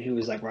shit, and he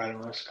was like riding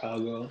around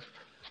Chicago.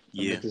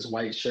 Yeah. With this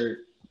white shirt,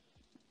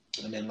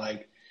 and then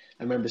like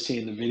I remember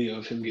seeing the video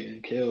of him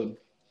getting killed.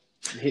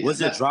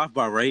 Was it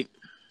drive-by, right?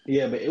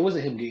 Yeah, but it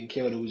wasn't him getting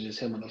killed. It was just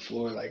him on the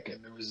floor, like,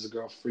 and there was this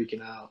girl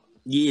freaking out.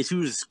 Yeah, she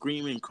was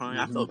screaming, crying.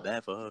 I felt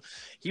bad for her.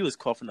 He was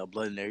coughing up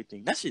blood and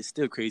everything. That shit's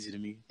still crazy to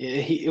me. Yeah,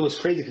 it was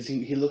crazy because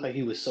he looked like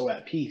he was so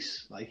at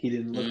peace. Like he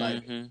didn't look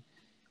like.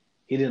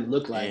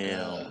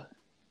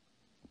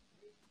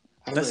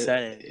 That's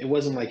sad. It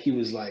wasn't like he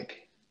was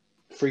like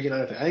freaking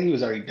out. I think he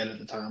was already dead at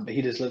the time, but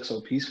he just looked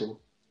so peaceful.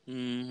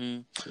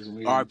 It's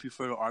weird. RP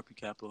for the RP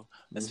Capo.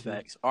 That's Mm-hmm.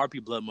 facts.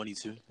 RP Blood Money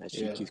too. That's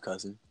Chief Yeah. Keef's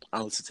cousin. I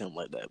don't listen to him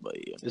like that, but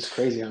yeah. It's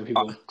crazy how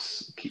people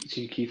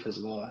Chief Keef has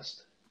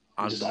lost.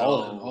 I Just know.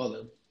 all of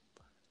them.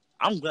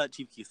 I'm glad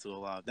Chief Keef's still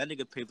alive. That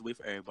nigga paved the way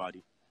for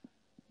everybody.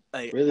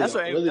 Like, Really, that's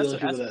what, really, that's the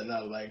what, people that's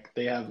that like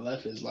they have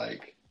left is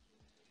like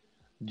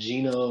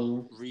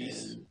Gino,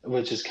 Reese.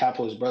 which is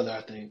Capo's brother,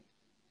 I think.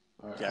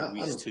 Or, Yeah, I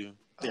Reese don't, too.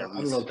 I Yeah, don't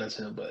Reese. know if that's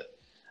him, but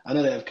I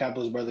know they have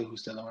Capo's brother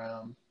who's still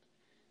around,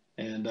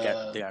 and They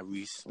got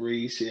Reese.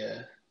 Reese,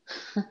 yeah.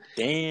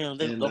 Damn,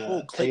 And the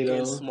whole clique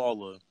getting Tato.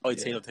 smaller. Oh,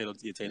 yeah, Yeah. Tato.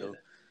 Yeah.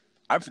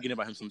 I'm forgetting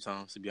about him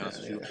sometimes, to be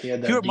honest Yeah, with you. he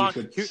had that beef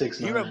with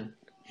 6ix9ine.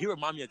 He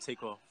remind me of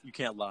Takeoff. You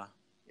can't lie.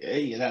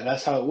 Yeah,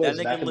 that's how it was.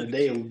 That nigga Back in the look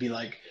day, cute. it would be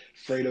like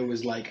Fredo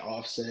was like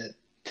Offset,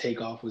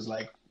 Takeoff was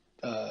like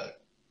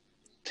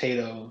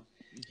Tato.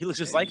 He looks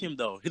just like him,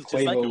 though. He looks Quavo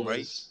just like him,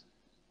 right?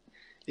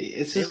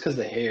 It's just because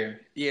the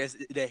hair. Yeah, it's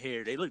their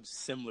hair. They look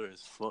similar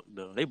as fuck,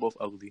 though. They both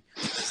ugly.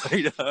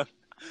 Straight up.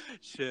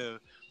 Sure.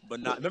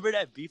 But not. Remember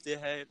that beef they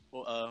had?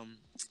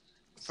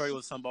 Freddie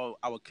was talking about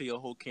I would kill your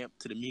whole camp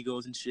to the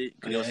Migos and shit.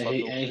 Yeah,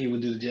 and he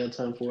would do the jail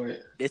time for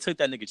it. They took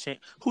that nigga chain.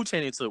 Who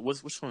chained it to?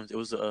 Which one? It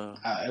was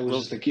it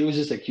was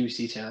just a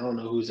QC chain. I don't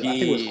know who's. Yeah. I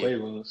think it was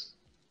Quavo's.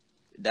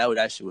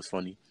 That shit was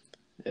funny.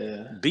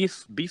 Yeah.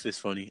 Beef is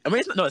funny. I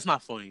mean, it's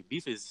not funny.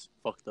 Beef is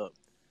fucked up.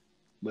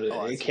 But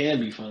it can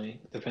be funny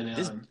depending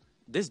on.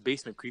 This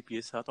basement creepy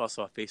as hell. I thought I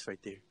saw a face right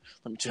there.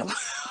 Let me chill.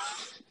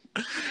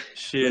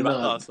 Shit, no, I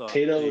thought I saw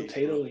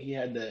Tato, he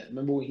had that.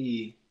 Remember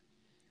when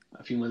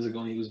a few months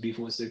ago, he was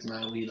beefing with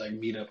 6ix9ine when he like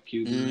beat up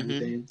Cube and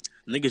everything.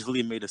 Niggas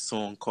really made a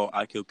song called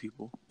 "I Kill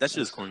People." That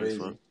shit is corny as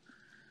fuck.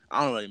 I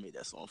don't know what they made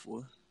that song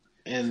for.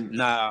 And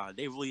nah,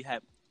 they really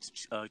had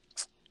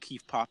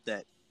Keith pop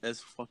that. That's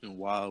fucking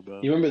wild,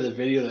 bro. You remember the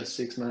video that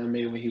 6ix9ine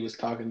made when he was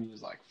talking? He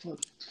was like,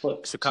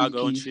 "Fuck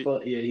Chicago and shit."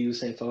 Yeah, he was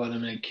saying fuck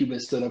him, and Cuban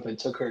stood up and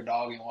took her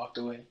dog and walked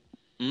away.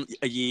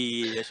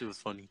 Yeah, that shit was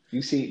funny.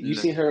 You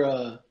seen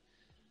her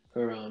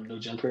No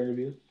Jumper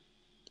interview?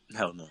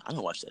 Hell no, I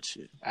don't watch that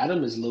shit.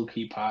 Adam is low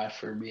key pie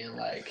for being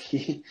like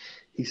he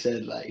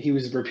said like he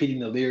was repeating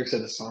the lyrics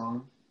of the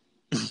song.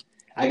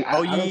 I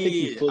don't think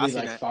he fully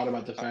thought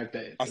about the fact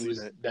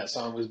that that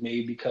song was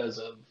made because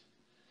of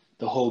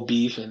the whole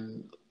beef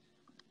and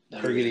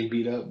her getting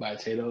beat up by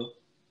Tato.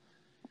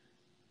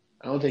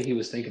 I don't think he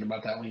was thinking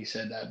about that when he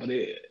said that, but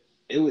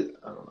it was,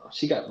 I don't know.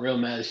 She got real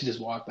mad. She just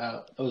walked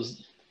out. That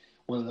was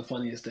one of the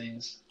funniest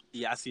things.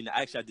 Yeah, I seen that.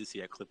 Actually, I did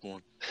see that clip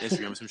on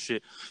Instagram or some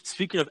shit.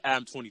 Speaking of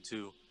Adam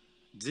 22,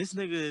 this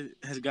nigga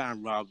has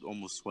gotten robbed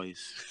almost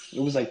twice. It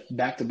was like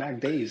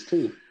back-to-back days,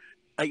 too.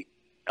 Like,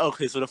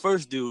 okay, so the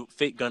first dude,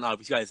 fake gun off,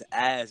 he got his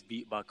ass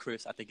beat by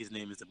Chris. I think his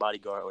name is the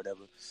bodyguard or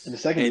whatever. And the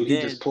second dude, he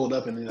just pulled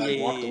up and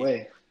he walked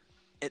away.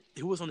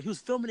 He was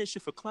filming this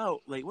shit for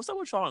clout. Like, what's up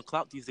with y'all on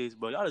clout these days,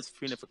 bro? Y'all just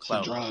feeling it for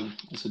clout.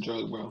 It's a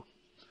drug, bro.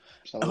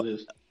 That's all it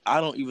is. I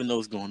don't even know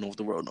what's going on with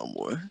the world no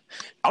more.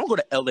 I'm gonna go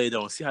to LA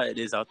though and see how it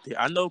is out there.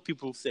 I know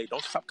people say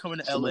don't stop coming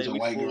to LA. A bunch of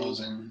white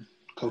girls and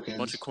cokeheads. A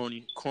bunch of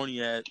corny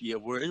ass. Yeah,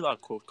 there's a lot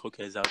of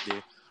cokeheads out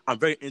there. I'm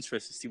very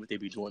interested to see what they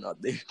be doing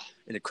out there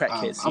in the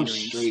crackhead scenery. I'm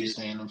straight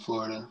staying in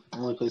Florida. The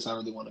only place I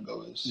really want to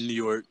go is New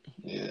York.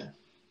 Yeah.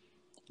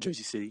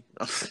 Jersey City.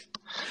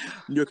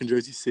 New York and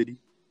Jersey City.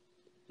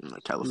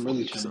 California. I'm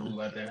really trying to move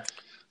out there.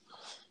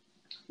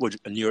 What,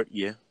 New York?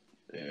 Yeah.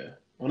 Yeah.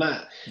 Well,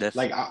 not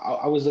like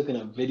I was looking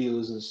at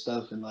videos and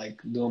stuff and like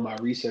doing my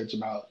research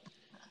about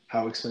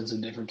how expensive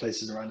different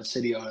places around the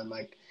city are, and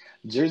like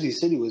Jersey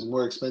City was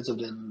more expensive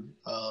than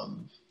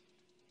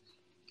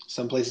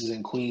some places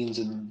in Queens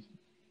and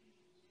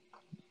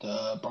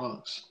the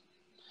Bronx.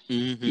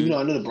 Mm-hmm. Even though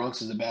I know the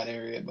Bronx is a bad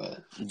area,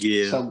 but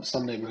yeah,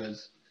 some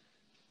neighborhoods.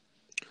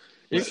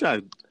 It's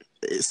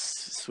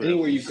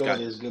anywhere you go,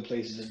 there's good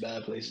places and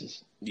bad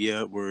places.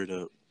 Yeah, word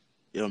up.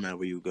 It don't matter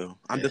where you go.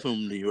 I'm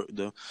definitely from New York,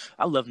 though.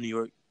 I love New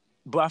York.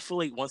 But I feel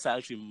like once I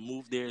actually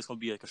move there, it's going to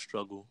be like a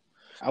struggle.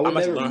 I would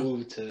never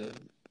move to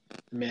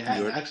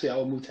Manhattan. Actually, I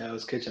would move to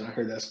Hell's Kitchen. I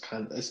heard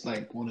it's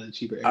like one of the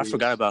cheaper areas. I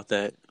forgot about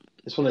that.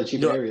 It's one of the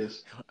cheaper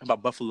areas.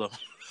 About Buffalo.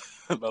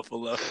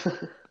 Buffalo.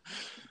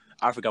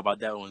 I forgot about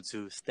that one,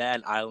 too.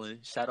 Staten Island.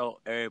 Shout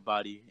out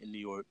everybody in New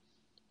York.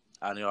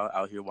 I know y'all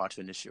out here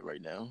watching this shit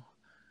right now.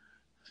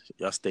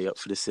 Y'all stay up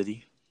for the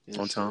city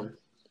on time. Sure.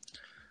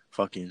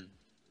 Fucking...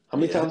 How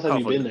many times have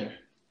you been there?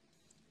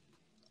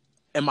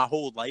 In my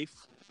whole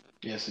life?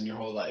 Yes, in your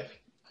whole life.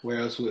 Where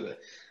else would it?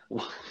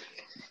 Why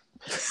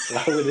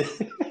would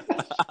it?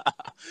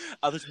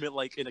 I just meant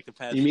like in a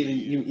capacity.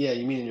 You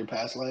mean in your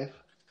past life?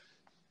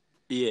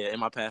 Yeah, in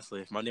my past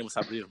life. My name was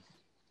Sabril.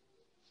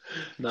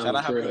 Shout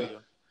out Sabril.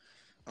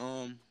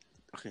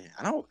 Okay,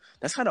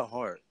 that's kind of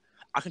hard.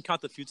 I can count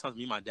the few times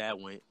me and my dad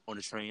went on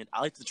the train. I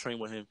like to train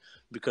with him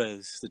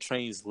because the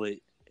train's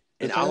lit.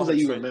 The times that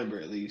you remember,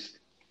 at least.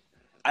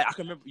 I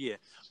can remember,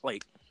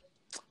 like,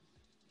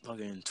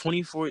 fucking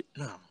 24,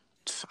 no,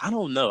 I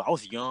don't know. I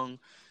was young.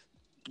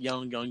 I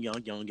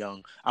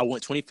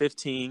went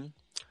 2015,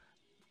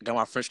 Got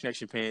my French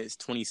Connection pants.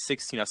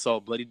 2016, I saw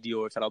Bloody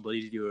Dior. Shout out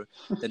Bloody Dior.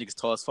 That nigga's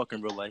tall as fuck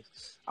in real life.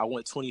 I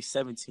went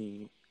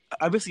 2017.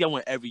 I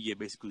went every year,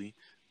 basically.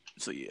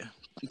 So, yeah.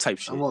 Type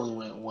shit. I only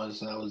went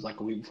once, and that was like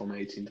a week before my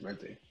 18th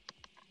birthday.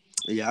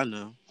 Yeah, I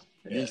know.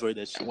 You enjoyed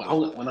that shit.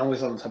 When I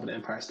was on top of the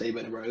Empire State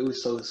Building, bro, it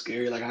was so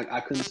scary. Like,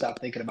 I couldn't stop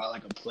thinking about,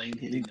 like, a plane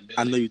hitting the building.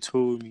 I know you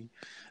told me.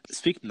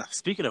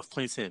 Speaking of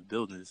planes hitting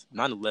buildings,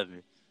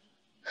 9/11.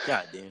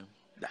 God damn.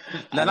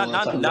 Not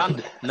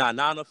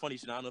enough funny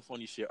shit.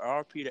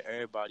 RP to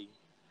everybody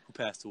who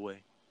passed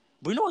away.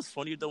 But you know what's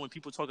funny though? When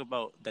people talk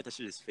about that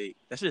shit is fake.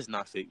 That shit is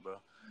not fake, bro.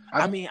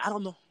 I mean, I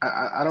don't know.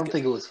 I don't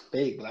think it was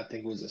fake, but I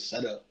think it was a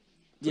setup.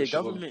 Yeah,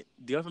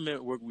 the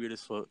government work weird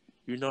as fuck.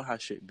 You know how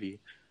shit be.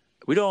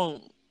 We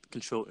don't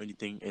control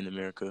anything in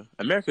America.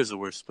 America is the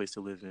worst place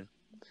to live in.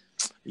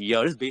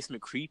 Yo, this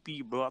basement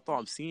creepy, bro. I thought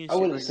I'm seeing shit. I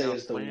wouldn't say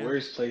it's the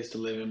worst place to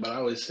live in, but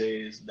I would say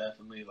it's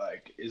definitely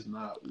like it's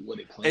not what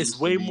it claims. It's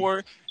way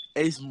more.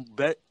 It's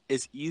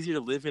easier to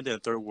live in than a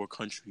third world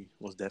country,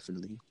 most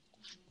definitely.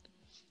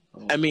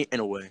 Oh. I mean, in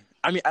a way.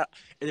 I mean,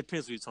 it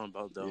depends what you're talking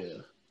about, though.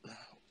 Yeah.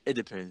 It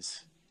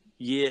depends.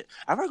 Yeah,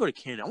 I want to go to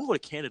Canada. I want to go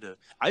to Canada.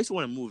 I used to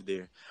want to move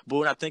there, but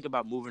when I think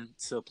about moving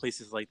to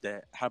places like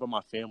that, how about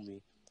my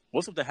family?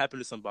 What something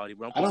happened to somebody?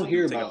 I don't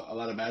hear about a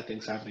lot of bad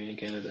things happening in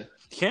Canada.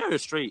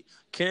 Canada's straight.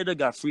 Canada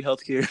got free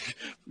healthcare.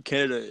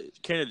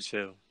 Canada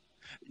chill.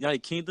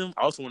 United Kingdom,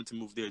 I also wanted to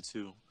move there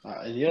too.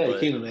 In United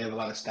Kingdom, they have a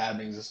lot of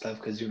stabbings and stuff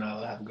because you're not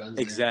allowed to have guns.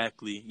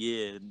 Exactly. There.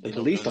 Yeah. The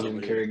police don't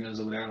even carry guns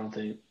over there. I don't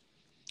think.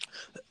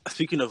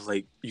 Speaking of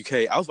like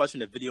UK, I was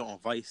watching a video on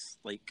Vice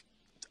like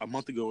a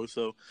month ago or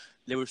so.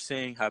 They were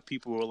saying how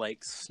people were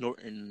like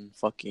snorting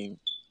fucking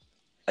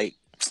like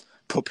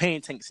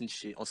propane tanks and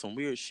shit on some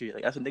weird shit.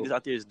 Like that's what niggas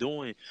out there is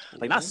doing.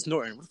 Like not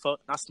snorting. What the fuck?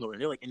 Not snorting.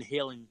 They're like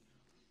inhaling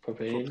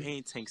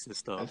propane tanks and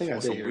stuff. I think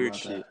on some weird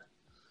shit. That.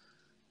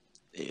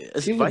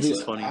 Yeah, Vice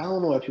is funny. I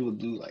don't know why people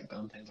do like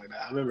dumb things like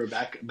that. I remember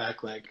back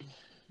like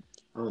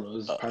I don't know, it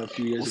was probably a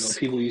few years ago.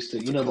 People used to,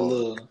 the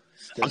little.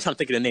 I'm trying to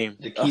think of the name.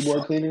 The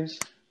keyboard cleaners.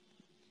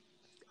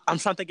 I'm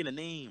trying to think of the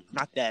name.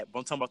 Not that, but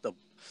I'm talking about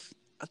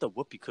not the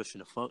whoopee cushion.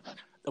 The fuck,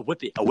 a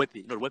whip it. You know what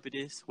a whip it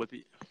is? Whip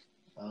it.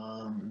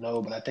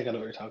 No, but I think I know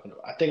what you're talking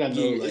about. I think I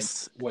know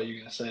what you're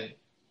gonna say.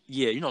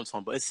 Yeah, you know what I'm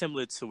talking about. It's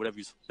similar to whatever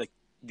you like.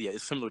 Yeah,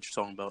 it's similar to what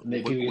you're talking about.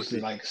 People used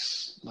to like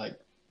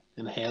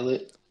inhale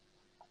it.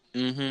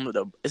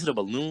 Is it a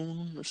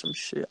balloon or some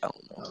shit? I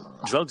don't know.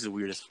 Drugs are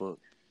weird as fuck.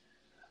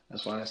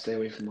 That's why I stay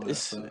away from all that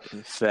stuff.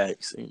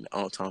 Facts. I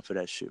don't have time for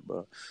that shit,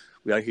 bro.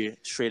 We out here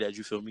straight edge,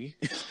 you feel me?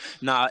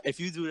 Nah, if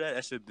you do that,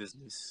 that's your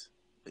business.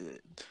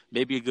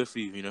 Maybe it's good for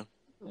you, you know?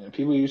 Yeah,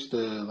 people used to,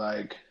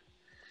 like...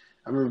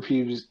 I remember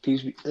people used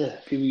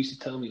to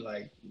tell me,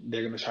 like,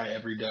 they're going to try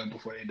every drug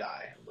before they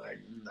die. I'm like,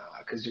 nah,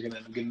 because you're going to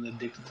end up getting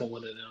addicted to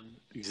one of them.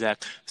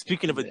 Exactly.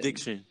 Speaking of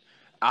addiction,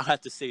 I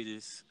have to say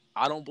this.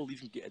 I don't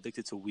believe you can get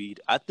addicted to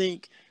weed. I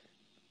think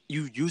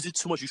you use it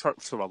too much, you start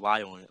to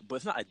rely on it. But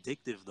it's not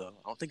addictive, though.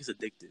 I don't think it's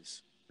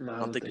addictive. No, I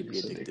don't think it'd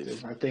be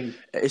addictive. I think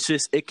it's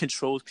just it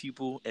controls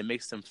people and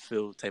makes them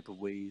feel type of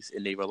ways,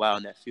 and they rely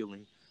on that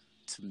feeling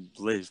to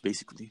live,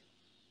 basically.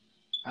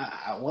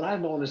 What I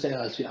don't understand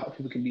is how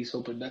people can be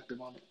so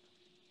productive on it.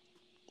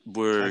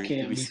 I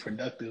can't be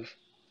productive.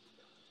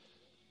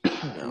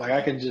 Like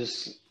I can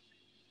just,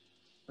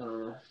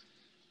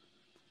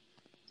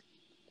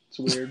 it's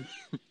weird.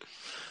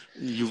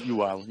 You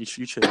wild. You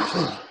chill.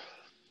 Like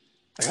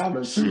I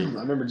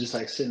remember just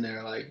like sitting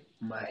there, like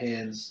my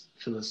hands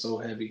feeling so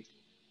heavy.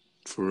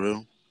 For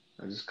real?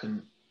 I just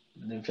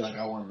didn't feel like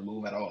I wanted to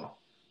move at all.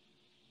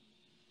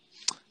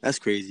 That's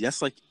crazy.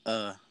 That's like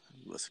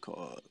what's it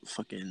called?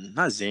 Fucking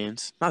not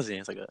Xans,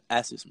 like a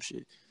acid some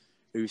shit.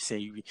 Where you're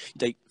saying you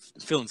like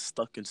feeling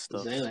stuck and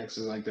stuff. Xanax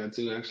is like that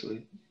too,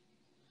 actually.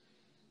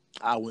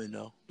 I wouldn't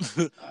know.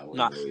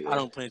 I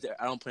don't plan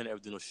to ever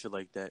do no shit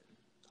like that.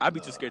 I'd be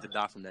too scared to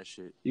die from that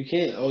shit. You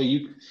can't. Oh,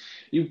 you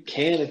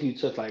can if you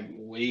took like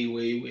way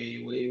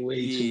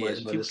too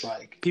much. But it's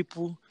like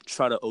people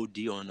try to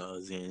OD on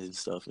Xans and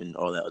stuff and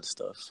all that other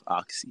stuff.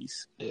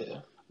 Oxys. Yeah.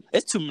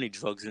 There's too many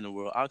drugs in the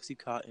world.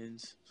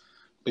 Oxycontins.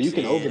 But you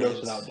can overdose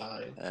without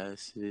dying.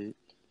 That's it.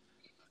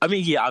 I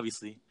mean, yeah,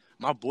 obviously.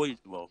 My boy,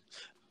 well,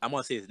 I'm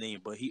gonna say his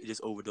name, but he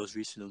just overdosed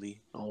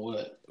recently. On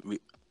what?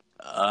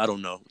 I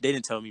don't know. They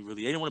didn't tell me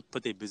really. They didn't want to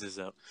put their business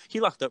out. He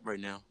locked up right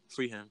now.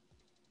 Free him.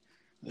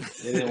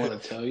 They didn't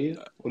want to tell you?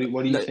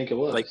 What do you think it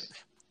was? Like,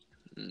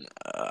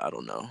 I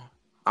don't know.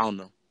 I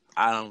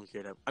don't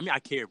care that. I mean, I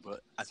care, but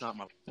that's not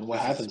my. And what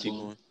happened to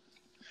him?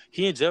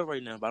 He in jail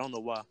right now, but I don't know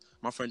why.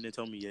 My friend didn't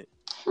tell me yet.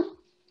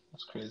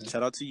 That's crazy.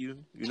 Shout out to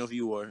you. You know who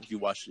you are if you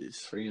watch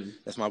this. Free him.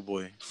 That's my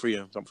boy. Free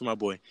him. Free my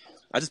boy.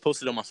 I just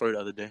posted on my story the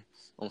other day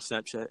on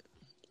Snapchat.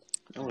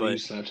 I don't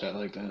use Snapchat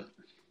like that.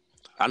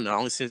 I don't know. I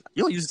only send,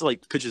 you don't use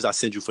like pictures I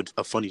send you for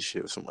a funny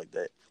shit or something like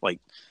that. Like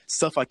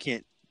stuff I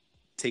can't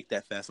take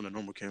that fast on a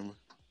normal camera.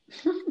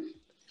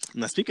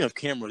 Now speaking of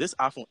camera, this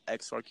iPhone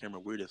XR camera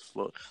weird as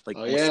fuck. Like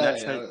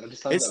Snapchat, I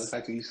just thought about the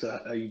fact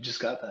that you just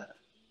got that.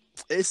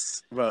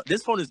 Bro,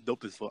 this phone is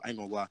dope as fuck. I ain't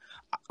gonna lie.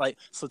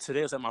 So today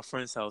I was at my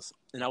friend's house,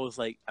 and I was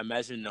like,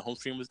 imagining the home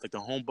screen was like the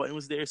home button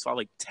was there, so I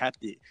like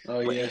tapped it,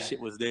 Oh but yeah. ain't shit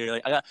was there.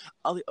 Like I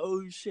was like,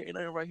 oh shit, ain't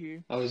nothing right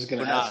here. I was just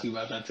gonna But ask you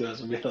about that too. I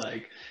was gonna be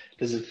like,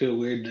 does it feel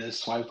weird to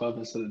swipe up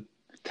instead of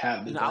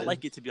tap the I button?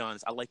 like it to be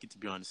honest.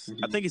 Mm-hmm.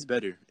 I think it's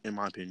better in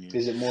my opinion.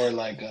 Is it more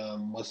like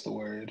what's the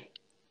word?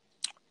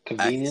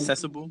 Convenient,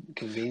 Accessible.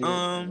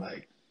 convenient,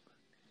 like.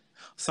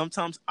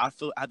 Sometimes I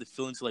have the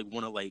feeling to like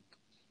want to like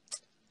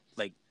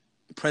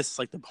press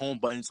like the home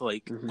button to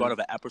like go out of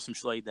an app or some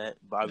shit like that.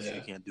 But obviously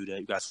you can't do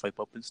that. You gotta swipe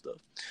up and stuff.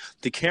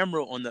 The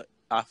camera on the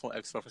iPhone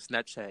XR for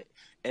Snapchat,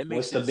 it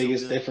makes What's the it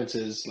biggest so good.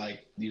 differences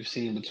like you've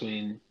seen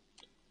between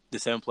The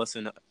 7 Plus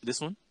and this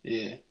one?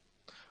 Yeah.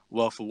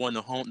 Well, for one,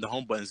 the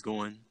home button's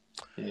going.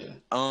 Yeah.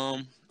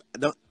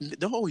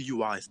 The whole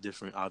UI is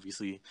different,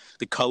 obviously.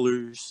 The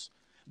colors,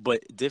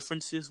 but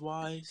differences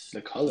wise,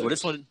 The colors. Well,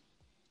 this one,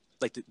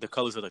 like the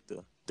colors are like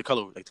the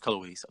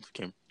colorways of the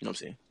camera. You know what I'm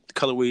saying? The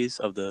colorways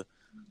of the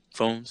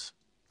phones.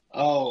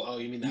 Oh,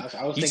 you mean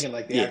I was thinking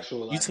like the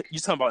actual like. You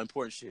talking about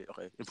important shit?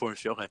 Okay, important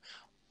shit. Okay,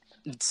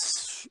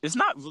 it's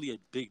not really a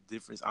big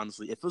difference,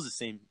 honestly. It feels the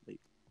same. Like,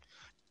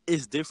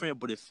 it's different,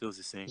 but it feels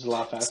the same. It's a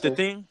lot faster. It's the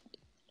thing.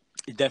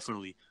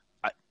 Definitely.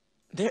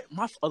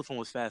 My other phone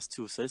was fast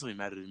too, so it doesn't really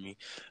matter to me.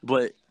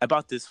 But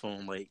about this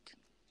phone, like,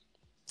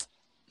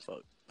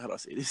 fuck, how do I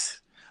say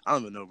this? I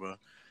don't even know, bro.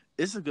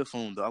 It's a good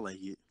phone though. I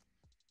like it.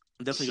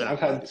 I'm definitely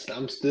gonna.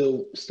 I'm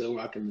still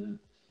rocking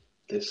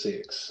the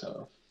 6.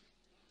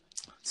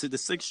 So the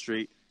 6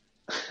 straight.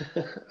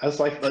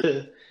 That's like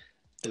the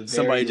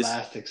very just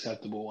last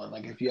acceptable one.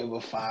 Like if you have a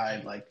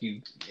 5, like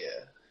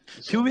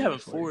people be having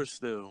 4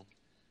 still.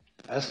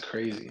 That's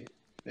crazy.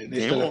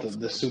 They still got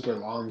the super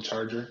long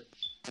charger.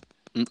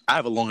 I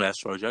have a long ass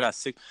charger. I got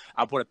 6.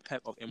 I bought a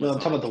pack of Amazon. No, I'm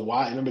talking about the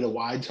wide. Remember the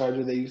wide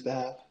charger they used to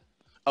have?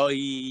 Oh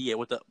yeah.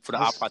 For the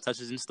iPod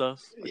touches and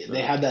stuff. Like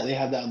they have that. They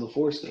have that on the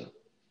 4 still.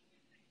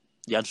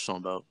 Yeah, I'm just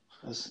talking about.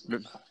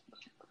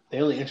 They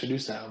only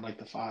introduced that on like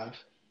the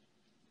 5.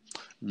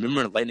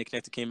 Remember when the Lightning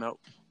connector came out?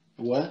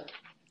 What?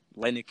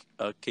 Lightning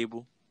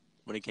cable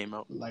when it came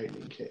out.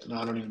 Lightning cable? No,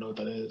 I don't even know what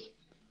that is.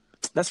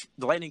 That's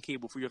the Lightning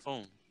cable for your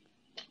phone.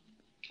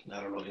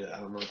 I don't know. I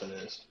don't know what that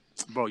is.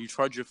 Bro, you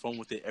charge your phone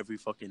with it every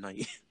fucking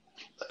night.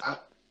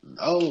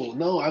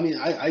 No. I mean,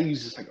 I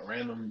use just like a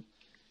random.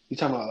 You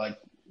talking about like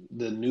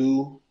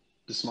the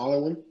smaller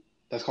one?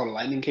 That's called a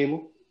Lightning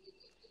cable.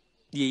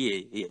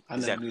 Yeah. I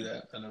never knew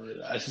that.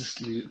 I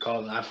just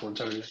call it an iPhone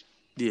charger.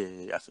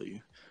 Yeah, I feel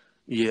you.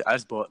 Yeah, I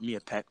just bought me a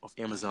pack off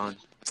Amazon.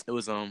 It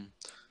was a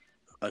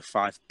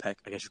 5-pack,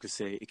 I guess you could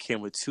say. It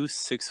came with 2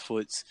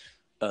 6-foots,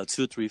 2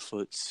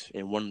 3-foots,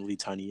 and 1 really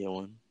tiny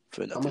one.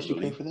 For how much you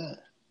pay for that?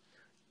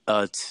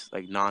 It's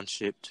like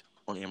non-shipped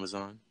on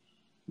Amazon.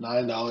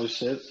 $9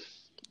 shipped.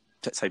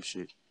 That type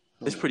shit.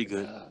 It's pretty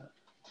good.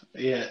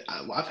 Yeah,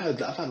 I've had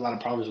a lot of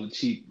problems with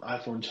cheap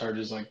iPhone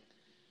chargers, like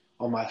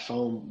on my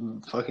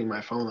phone, fucking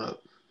my phone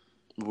up.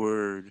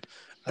 Word.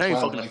 I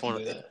ain't fucking the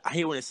phone up. I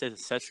hate when it says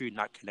accessory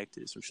not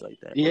connected or some shit like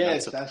that.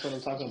 Yes, that's what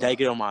I'm talking about. That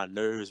get on my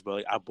nerves, bro.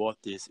 Like, I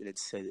bought this and it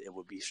said it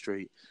would be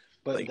straight.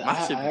 But like,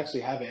 I actually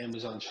have an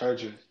Amazon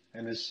charger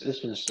and it's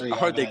been straight. I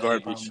heard they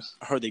garbage.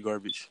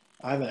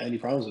 I haven't had any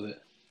problems with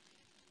it.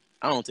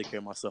 I don't take care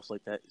of myself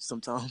like that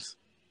sometimes.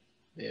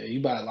 Yeah,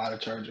 you buy a lot of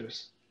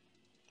chargers.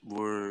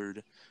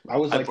 Word. I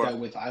was like that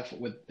with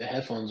the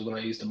headphones when I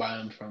used to buy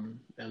them from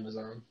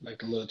Amazon, like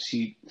the little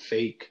cheap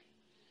fake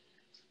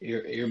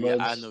earbuds.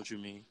 Yeah, I know what you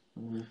mean.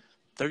 Mm-hmm.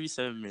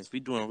 37 minutes. We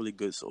doing really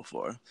good so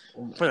far.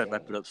 Probably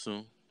wrap it up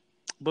soon.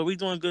 But we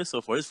doing good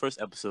so far. This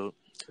first episode.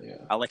 Yeah.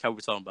 I like how we're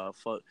talking about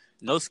fuck.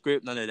 No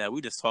script, none of that.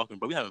 We just talking,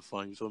 but we having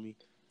fun. You feel me?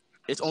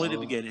 It's only the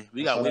beginning.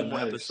 We got way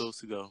more episodes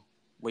to go.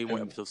 We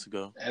film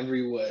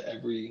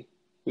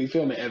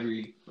it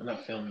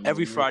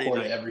every Friday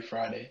night. Every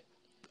Friday.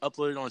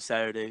 Upload it on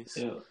Saturdays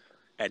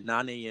at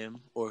 9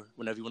 a.m. or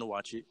whenever you want to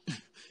watch it.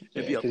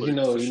 Because you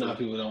know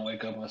people don't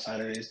wake up on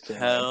Saturdays till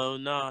hell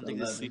no,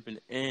 niggas sleeping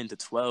in to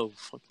 12.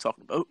 What you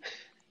talking about?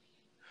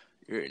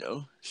 You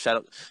know. Shout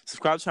out.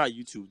 Subscribe to our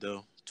YouTube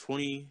though.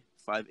 25/8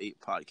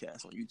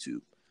 podcast on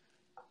YouTube.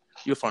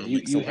 You'll find a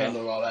link. You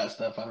handle all that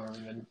stuff. I don't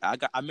even.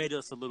 I made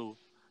us a little.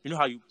 You know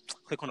how you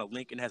click on a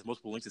link and it has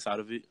multiple links inside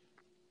of it?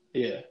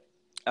 Yeah.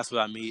 That's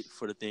what I made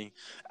for the thing.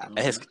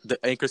 It has the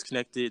Anchor's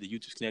connected, the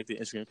YouTube's connected,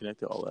 Instagram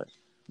connected, all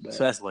that.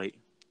 So that's like,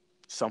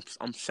 so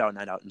I'm shouting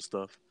that out and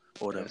stuff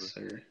or whatever. Yes,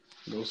 sir.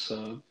 Go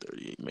sub.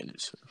 38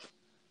 minutes.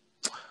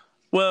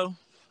 Well,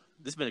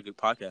 this has been a good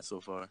podcast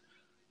so far.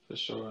 For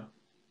sure.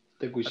 I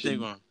think we're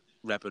gonna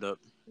wrap it up.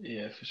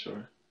 Yeah, for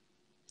sure.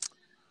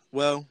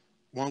 Well,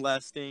 one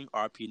last thing,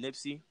 RP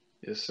Nipsey.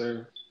 Yes,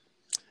 sir.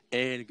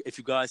 And if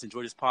you guys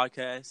enjoy this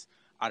podcast,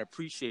 I'd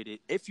appreciate it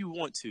if you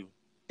want to.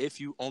 If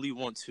you only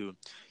want to,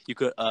 you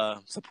could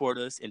support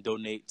us and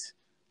donate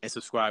and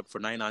subscribe for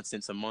 99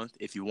 cents a month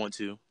if you want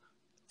to.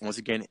 Once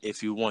again,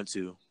 if you want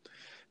to.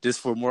 Just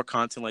for more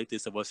content like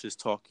this of us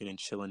just talking and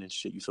chilling and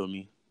shit, you feel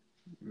me?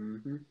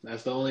 Mm-hmm.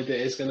 That's the only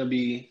thing. It's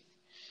only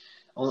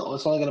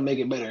going to make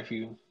it better if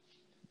you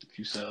If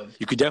you sub.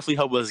 You could definitely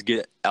help us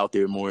get out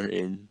there more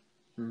and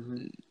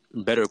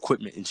better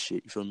equipment and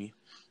shit. You feel me?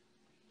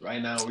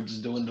 Right now, we're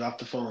just doing it off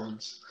the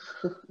phones.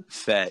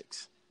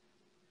 Facts.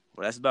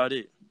 Well, that's about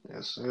it.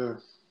 Yes, sir.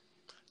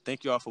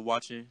 Thank you all for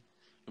watching, and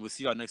we'll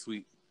see y'all next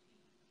week.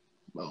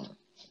 Boom.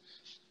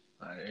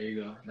 All right, there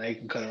you go. Now you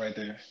can cut it right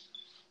there.